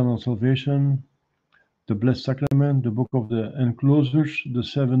of the Eternal Salvation, the Blessed Sacrament, the Book of the Enclosures, the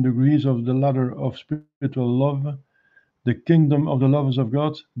 7 Degrees of the Ladder of Spiritual Love, the Kingdom of the Lovers of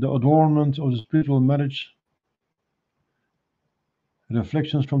God, the Adornment of the Spiritual Marriage,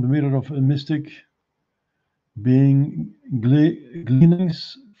 Reflections from the Mirror of a Mystic, being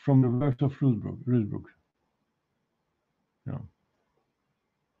gleanings from the works of Rusbroek. Yeah.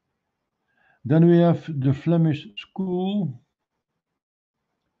 Then we have the Flemish school.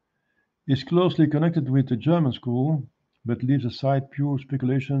 Is closely connected with the German school, but leaves aside pure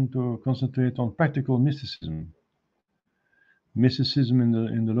speculation to concentrate on practical mysticism. Mysticism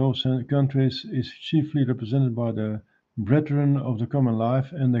in the Low Countries is chiefly represented by the Brethren of the Common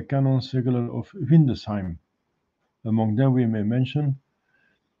Life and the Canons Regular of Windesheim. Among them we may mention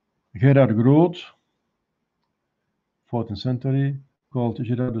Gerard Groot, 14th century, called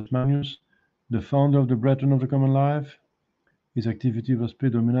Gerardus Magnus, the founder of the Brethren of the Common Life. His activity was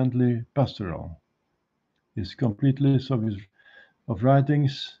predominantly pastoral. His complete list of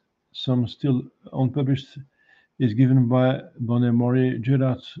writings, some still unpublished, is given by Bonnet-Mori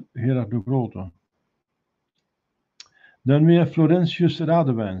Gerard de Grote. Then we have Florentius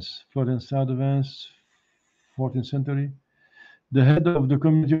Radovans. Florentius Radovans, 14th century, the head of the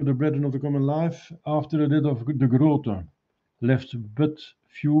Community of the Brethren of the Common Life, after the death of de Grote, left but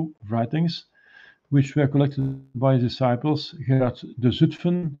few writings, which were collected by his disciples Gerard de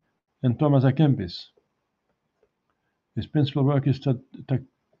Zutphen and Thomas à Kempis. His principal work is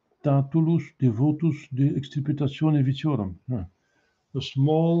Tractatulus Devotus de Extirpatione Viciorum, a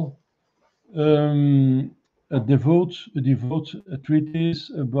small a devout treatise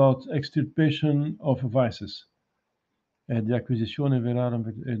about extirpation of vices, and the acquisition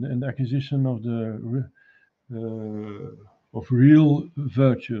of the of real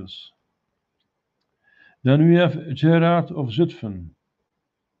virtues. Then we have Gerard of Zutphen,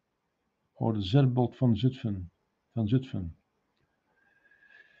 or Zerbold van Zutphen,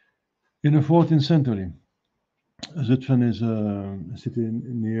 in the 14th century. Zutphen is a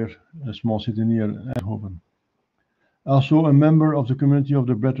small city near Eindhoven. Also a member of the Community of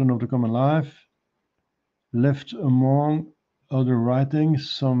the Brethren of the Common Life, left among other writings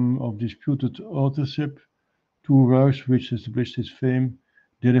some of disputed authorship, two works which established his fame: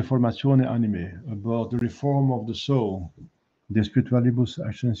 De Reformatione Anime, about the reform of the soul, De Spiritualibus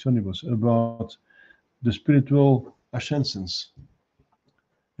Ascensionibus, about the spiritual ascensions,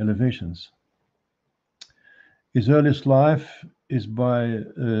 elevations. His earliest life is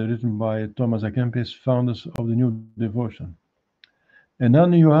written by Thomas à Kempis, founders of the New Devotion. And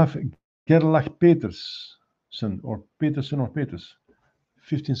then you have Gerlach Petersen, or Peters,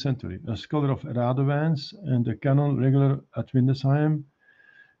 15th century, a scholar of Radovans and a canon regular at Windesheim,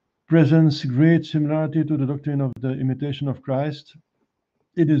 presents great similarity to the doctrine of the imitation of Christ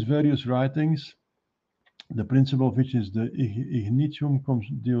in his various writings, the principle of which is the Ignitium cum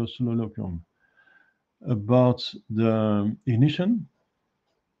Deo Soliloquium, about the ignition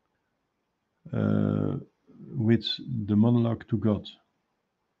with the monologue to God.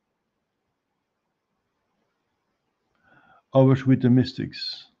 Ours with the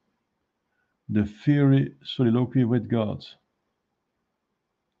mystics, the fiery soliloquy with God.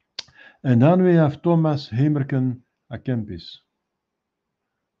 And then we have Thomas Hemerken à Kempis,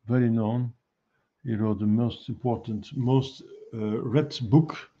 very known. He wrote the most important, most read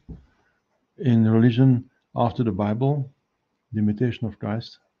book in religion after the Bible, The Imitation of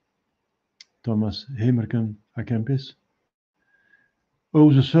Christ. Thomas Hemerken à Kempis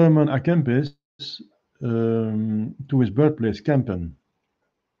owes a sermon à Kempis to his birthplace, Kempen.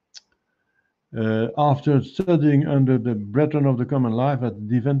 After studying under the Brethren of the Common Life at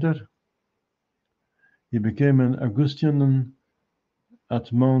Deventer, he became an Augustinian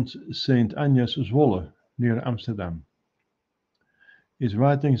at Mount St. Agnes, Zwolle, near Amsterdam. His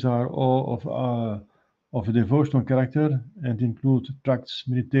writings are all of a devotional character and include tracts,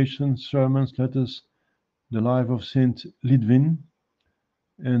 meditations, sermons, letters, the life of Saint Lidwin,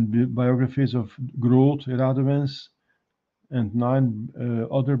 and biographies of Groot, Radovans, and 9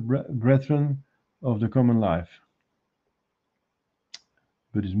 other brethren of the common life.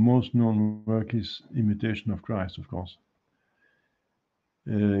 But his most known work is Imitation of Christ, of course.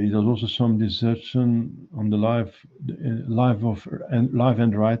 He does also some dissertation on the life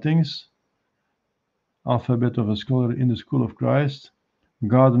and writings, Alphabet of a Scholar in the School of Christ,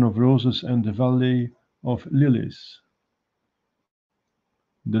 Garden of Roses and the Valley of Lilies,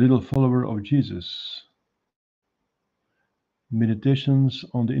 The Little Follower of Jesus, Meditations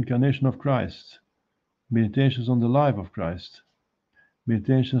on the Incarnation of Christ, Meditations on the Life of Christ,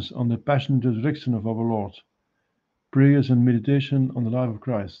 Meditations on the Passion and Resurrection of our Lord, Prayers and Meditation on the Life of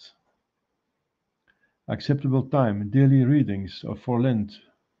Christ, Acceptable Time, Daily Readings for Lent,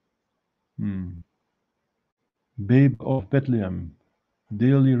 Babe of Bethlehem,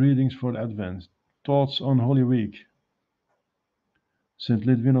 Daily Readings for Advent, Thoughts on Holy Week, St.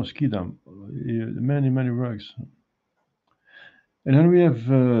 Lidwin of Schiedam, many works. And then we have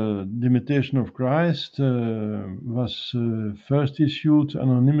The Imitation of Christ, was first issued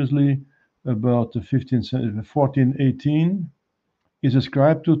anonymously about the 1418, is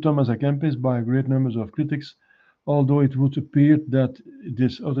ascribed to Thomas à Kempis by great numbers of critics, although it would appear that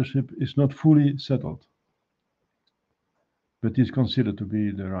this authorship is not fully settled, but is considered to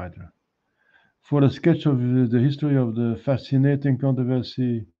be the writer. For a sketch of the history of the fascinating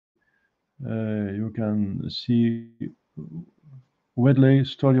controversy, you can see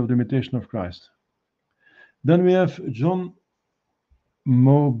Wedley's Story of the Imitation of Christ. Then we have John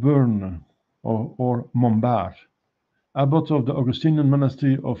Mauburn, or Montbard, abbot of the Augustinian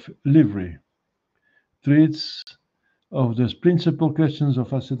monastery of Livry, treats of the principal questions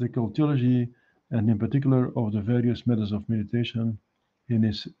of ascetical theology, and in particular of the various methods of meditation in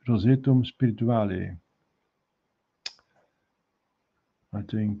his Rosetum Spirituale. I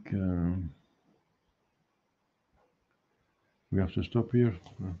think we have to stop here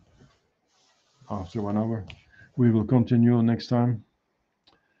after 1 hour. We will continue next time.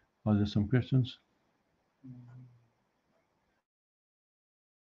 Are there some questions?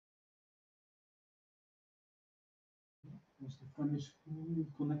 Was the Flemish school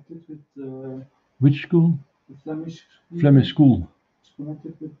connected with Which school? the Flemish school? Flemish school. It's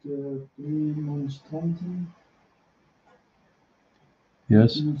connected with the Premonstranten.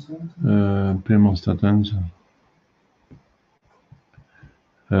 Yes. Premonstratense.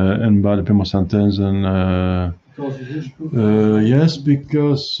 And by the Premonstratensen. Yes,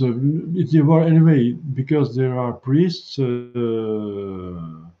 because they were anyway, because there are priests.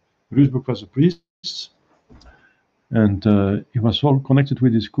 Ruusbroek was a priest, and he was all connected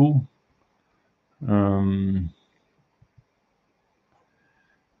with the school.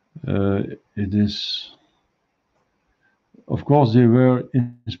 It is, of course, they were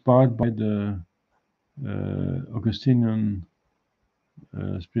inspired by the Augustinian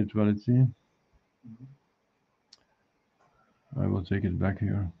spirituality. I will take it back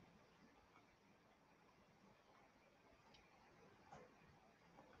here.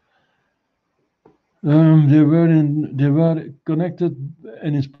 They were connected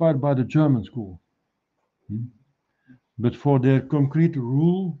and inspired by the German school. But for their concrete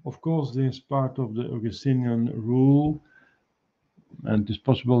rule, of course, they inspired of the Augustinian rule, and it's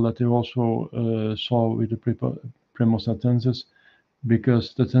possible that they also saw with the Premonstratenses,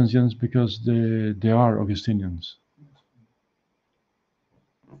 because they are Augustinians.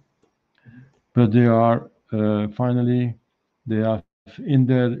 But they are finally, they have in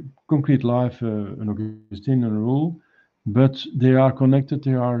their concrete life an Augustinian rule, but they are connected,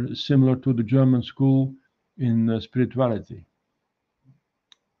 they are similar to the German school in spirituality,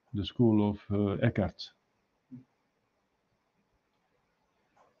 the school of Eckhart,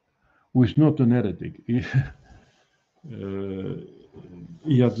 who is not an heretic.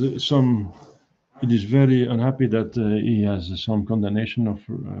 He had some. It is very unhappy that he has some condemnation of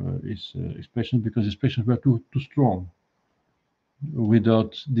his expressions, because his expressions were too strong,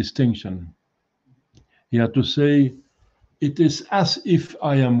 without distinction. He had to say, "It is as if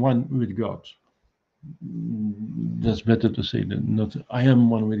I am one with God." That's better to say than not. I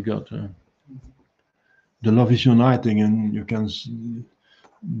am one with God. The love is uniting, and you can.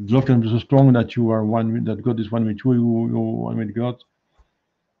 Love can be so strong that you are one with, that God is one with you. You are one with God.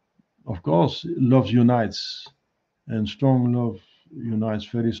 Of course, love unites, and strong love unites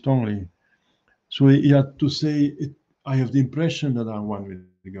very strongly. So he had to say, I have the impression that I'm one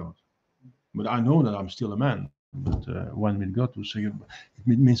with God, but I know that I'm still a man. But one with God, to say, it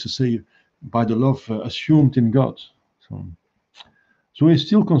means to say by the love assumed in God. So he's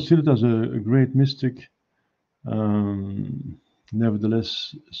still considered as a great mystic.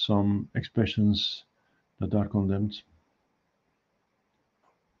 Nevertheless, some expressions that are condemned.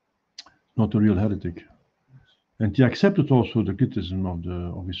 Not a real heretic. And he accepted also the criticism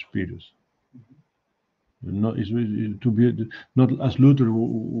of his superiors. Not to be not as Luther,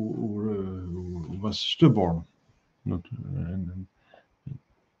 who was stubborn, not and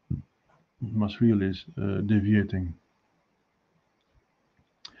was really deviating.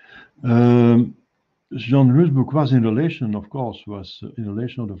 John Ruusbroek was in relation, of course, was in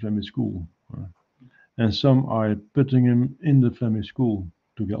relation of the Flemish school, and some are putting him in the Flemish school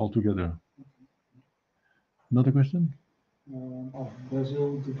altogether. Another question? Of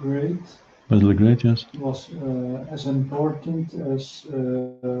Basil the Great. Basil the Great, yes. Was as important as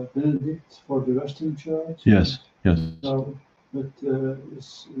Benedict for the Western Church. Yes, yes. So, but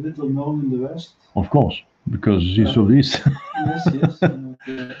is little known in the West. Of course, because he's of the East. Yes.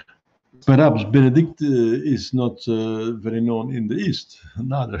 Perhaps Benedict is not very known in the East,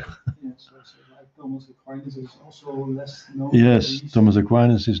 neither. Yes, also like Thomas Aquinas is also less known. Yes, Thomas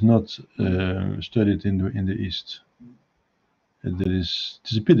Aquinas is not studied in the East. It is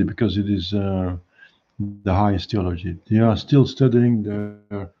a pity, because it is the highest theology. They are still studying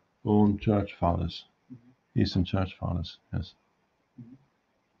their own church fathers, Eastern church fathers. Yes.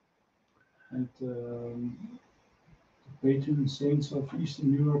 And the patron saints of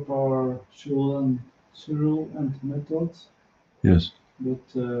Eastern Europe are Cyril and Method. Yes.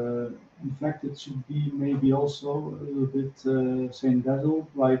 But in fact, it should be maybe also a little bit Saint Basil,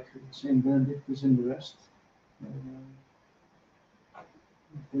 like Saint Benedict is in the West.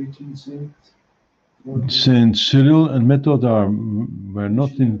 Patron saint. Saint Cyril and Method were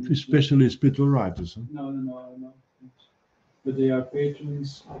not especially spiritual writers. Huh? No. But they are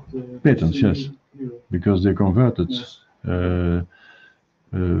patrons of the Patrons, Christian yes, Europe. because they converted Yes.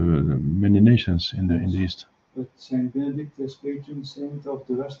 many nations in the East. But Saint Benedict is patron saint of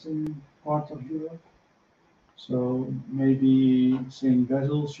the western part of Europe. So maybe Saint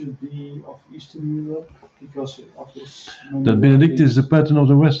Basil should be of Eastern Europe because of his. That Benedict is the patron of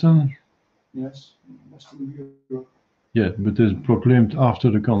the Western? Yes, Western Europe. Yeah, but it's proclaimed after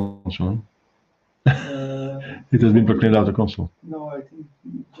the council. It has been proclaimed after the council. No, I think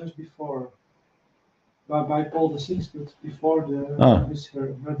just before. By Paul VI, but before his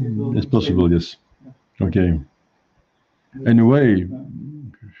heretical. It's possible, yes. Yeah. Okay. Anyway,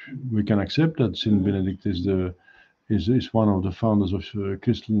 we can accept that Saint Benedict is one of the founders of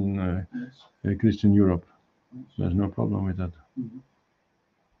Christian Europe. There's no problem with that.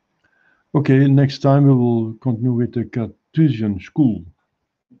 Okay, next time we will continue with the Carthusian school.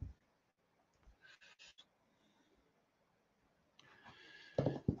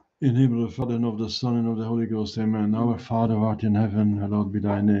 In the name of the Father, and of the Son, and of the Holy Ghost, amen. Our Father, who art in heaven, hallowed be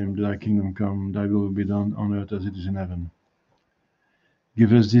thy name. Thy kingdom come, thy will be done on earth as it is in heaven.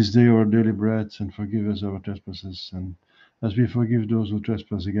 Give us this day our daily bread, and forgive us our trespasses, and as we forgive those who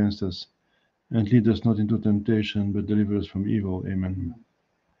trespass against us. And lead us not into temptation, but deliver us from evil. Amen.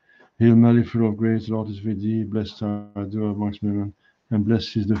 Hail Mary, full of grace, the Lord is with thee. Blessed art thou amongst women, and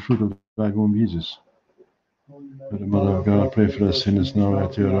blessed is the fruit of thy womb, Jesus. O the Mother of God, pray for us sinners now and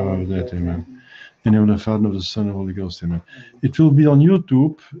at the hour of death. Amen. In the name of the Father, and of the Son, and of the Holy Ghost. Amen. It will be on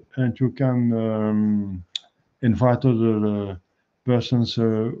YouTube, and you can invite other persons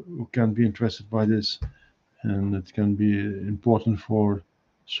who can be interested by this, and it can be important for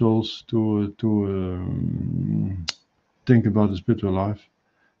souls to think about the spiritual life.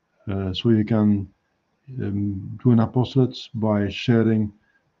 So you can do an apostolate by sharing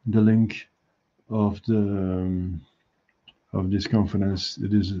the link of the of this conference.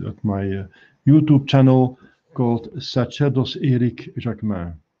 It is at my YouTube channel called Sacerdos Eric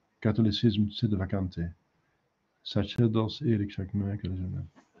Jacquemin, Catholicism Sede Vacante. Sacerdos Eric Jacquemin.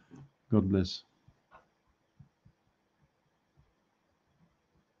 God bless.